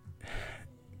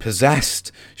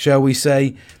possessed, shall we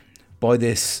say, by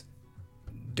this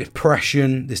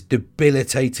depression, this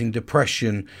debilitating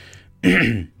depression,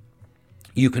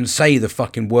 you can say the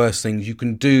fucking worst things. You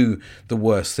can do the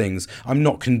worst things. I'm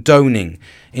not condoning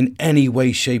in any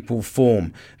way, shape or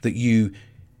form that you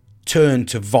turn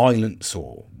to violence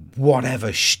or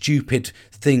whatever stupid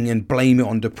thing and blame it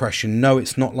on depression. No,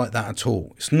 it's not like that at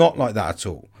all. It's not like that at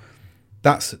all.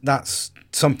 That's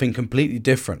something completely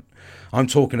different. I'm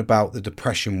talking about the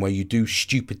depression where you do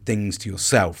stupid things to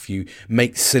yourself. You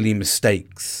make silly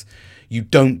mistakes. You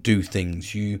don't do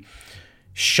things. You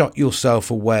shut yourself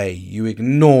away. You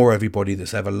ignore everybody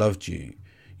that's ever loved you.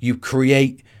 You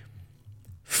create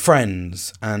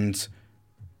friends and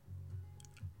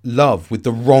love with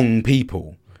the wrong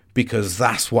people because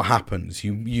that's what happens.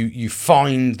 You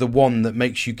find the one that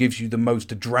gives you the most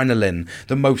adrenaline,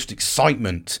 the most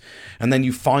excitement, and then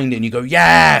you find it and you go,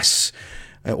 yes.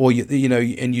 Or you know,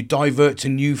 and you divert to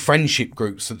new friendship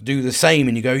groups that do the same,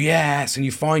 and you go, yes, and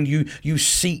you find you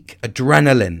seek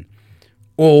adrenaline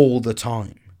all the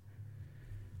time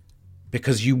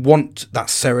because you want that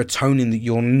serotonin that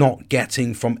you're not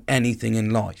getting from anything in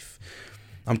life.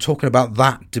 I'm talking about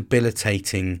that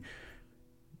debilitating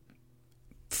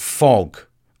fog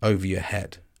over your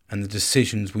head and the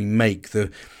decisions we make.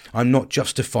 I'm not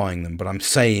justifying them, but I'm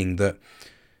saying that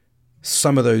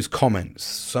some of those comments,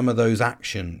 some of those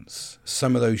actions,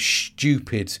 some of those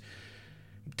stupid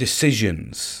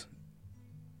decisions,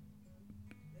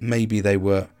 maybe they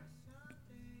were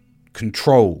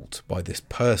controlled by this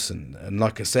person. And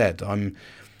like I said,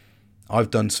 I've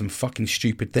done some fucking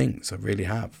stupid things. I really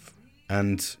have.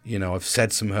 And, you know, I've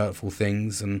said some hurtful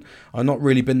things and I've not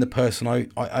really been the person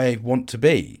I want to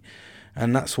be.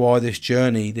 And that's why this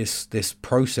journey, this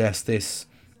process, this,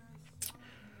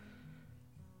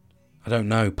 I don't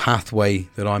know, pathway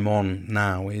that I'm on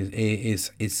now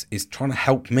is trying to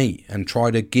help me and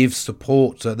try to give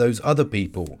support to those other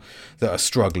people that are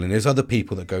struggling. There's other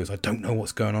people that goes, I don't know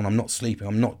what's going on. I'm not sleeping.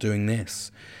 I'm not doing this.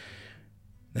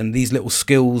 And these little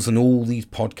skills and all these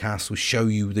podcasts will show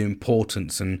you the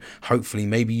importance, and hopefully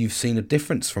maybe you've seen a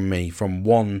difference from me from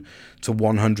 1 to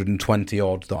 120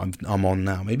 odd that I'm on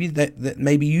now.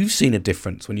 Maybe you've seen a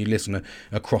difference when you listen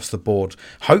across the board.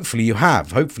 Hopefully you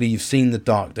have. Hopefully you've seen the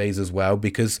dark days as well,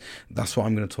 because that's what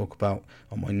I'm going to talk about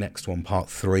on my next one, part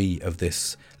 3 of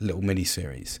this little mini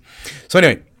series. So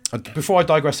anyway, before I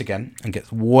digress again and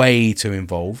get way too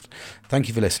involved, thank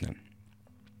you for listening.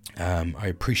 I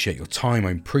appreciate your time.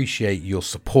 I appreciate your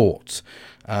support.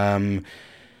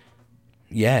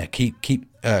 Keep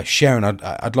sharing.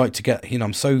 I'd like to get,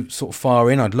 I'm so sort of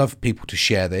far in. I'd love people to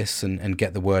share this and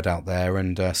get the word out there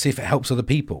and see if it helps other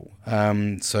people.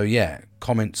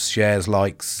 Comments, shares,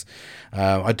 likes.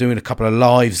 I'm doing a couple of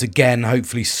lives again,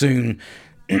 hopefully soon,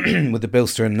 with the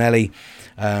Bilster and Nelly.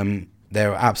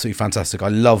 They're absolutely fantastic. I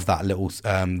love that little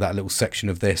section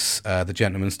of this, the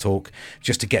Gentleman's Talk,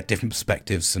 just to get different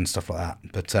perspectives and stuff like that.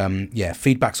 But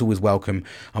feedback's always welcome.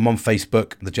 I'm on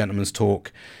Facebook, the Gentleman's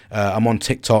Talk. I'm on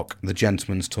TikTok, the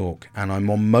Gentleman's Talk, and I'm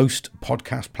on most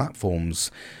podcast platforms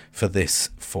for this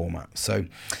format. So,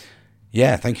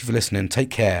 thank you for listening. Take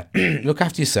care. Look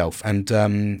after yourself, and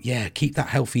keep that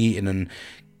healthy eating and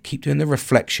keep doing the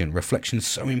reflection. Reflection's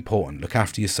so important. Look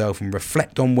after yourself and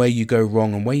reflect on where you go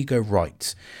wrong and where you go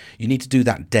right. You need to do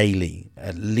that daily.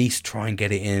 At least try and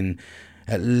get it in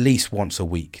at least once a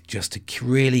week, just to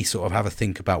really sort of have a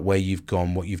think about where you've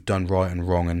gone, what you've done right and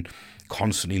wrong, and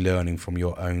constantly learning from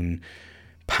your own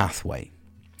pathway.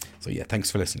 So thanks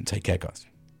for listening. Take care, guys.